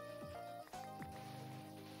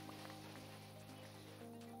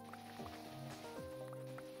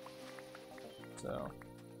 So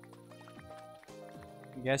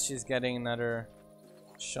I guess she's getting another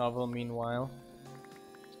shovel meanwhile.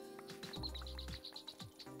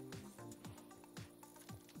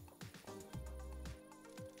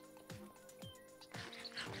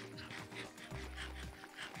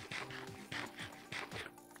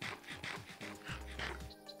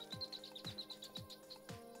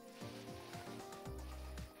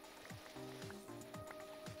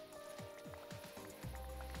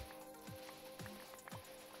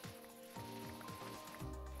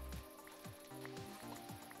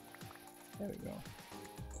 There we go.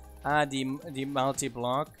 Ah, the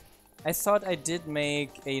multi-block. I thought I did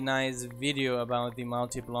make a nice video about the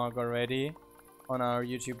multi-block already on our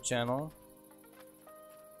YouTube channel.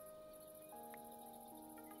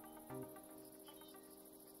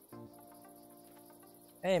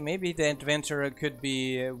 Hey, maybe the adventurer could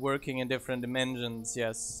be working in different dimensions.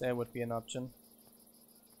 Yes, that would be an option.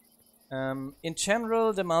 In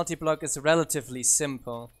general, the multi-block is relatively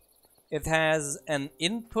simple. It has an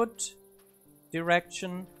input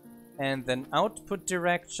direction and an output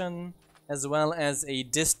direction, as well as a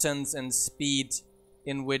distance and speed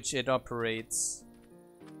in which it operates.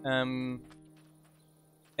 And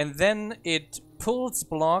then it pulls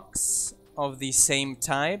blocks of the same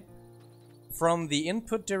type from the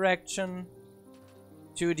input direction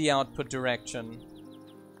to the output direction,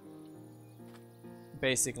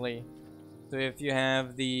 basically. So if you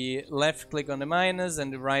have the left click on the minus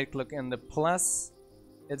and the right click on the plus,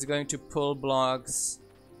 it's going to pull blocks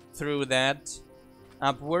through that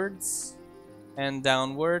upwards and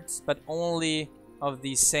downwards, but only of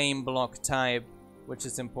the same block type, which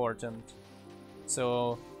is important.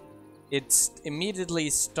 So it immediately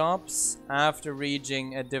stops after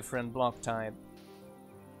reaching a different block type.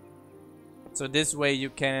 So this way you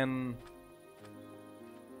can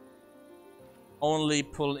only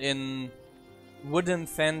pull in wooden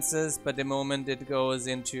fences, but the moment it goes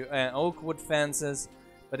into oak wood fences,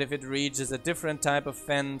 but if it reaches a different type of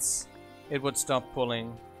fence, it would stop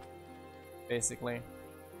pulling, basically.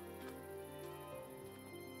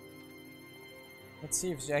 Let's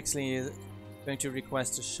see if she actually is going to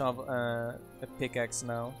request a shovel, a pickaxe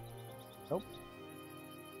now. Nope.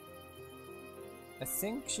 I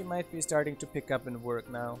think she might be starting to pick up and work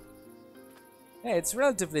now. Yeah, it's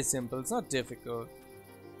relatively simple, it's not difficult.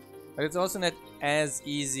 But it's also not as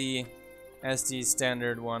easy as the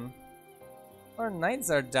standard one. Our knights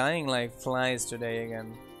are dying like flies today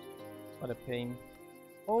again. What a pain.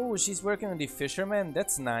 Oh, she's working on the fisherman?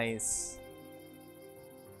 That's nice.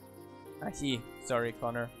 Ah, sorry,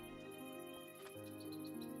 Connor.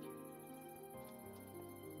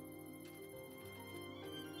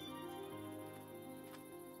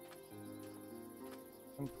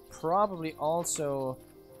 I'm probably also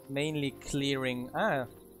mainly clearing. There's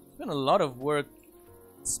been a lot of work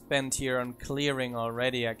spent here on clearing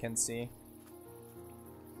already, I can see.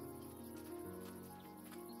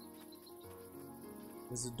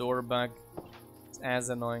 This door bug is as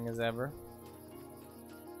annoying as ever.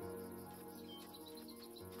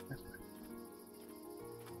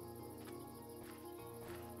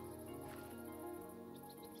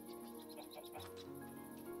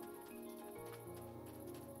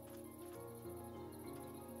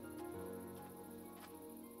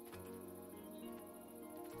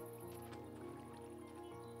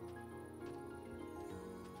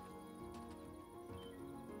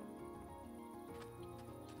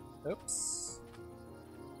 Oops.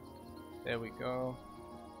 There we go.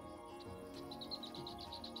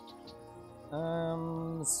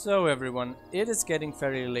 So everyone, it is getting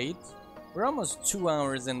very late. We're almost 2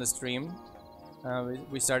 hours in the stream.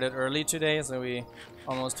 We started early today, so we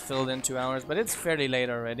almost filled in 2 hours, but it's fairly late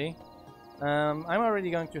already. I'm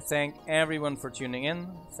already going to thank everyone for tuning in.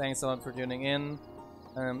 Thanks a lot for tuning in.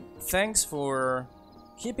 Thanks for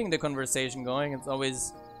keeping the conversation going. It's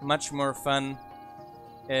always much more fun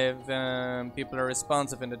if people are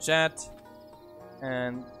responsive in the chat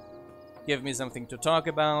and give me something to talk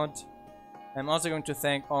about. I'm also going to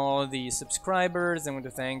thank all the subscribers. I'm going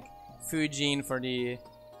to thank Fujin for the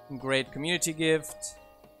great community gift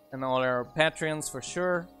and all our Patreons for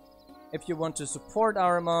sure. If you want to support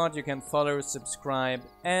our mod, you can follow, subscribe,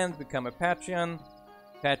 and become a Patreon.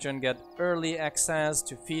 Patreon get early access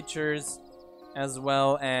to features as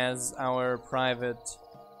well as our private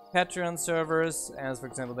Patreon servers, as for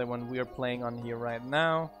example the one we are playing on here right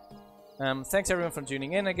now. Thanks everyone for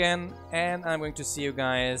tuning in again, and I'm going to see you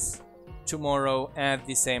guys tomorrow at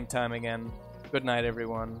the same time again. Good night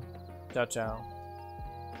everyone. Ciao ciao.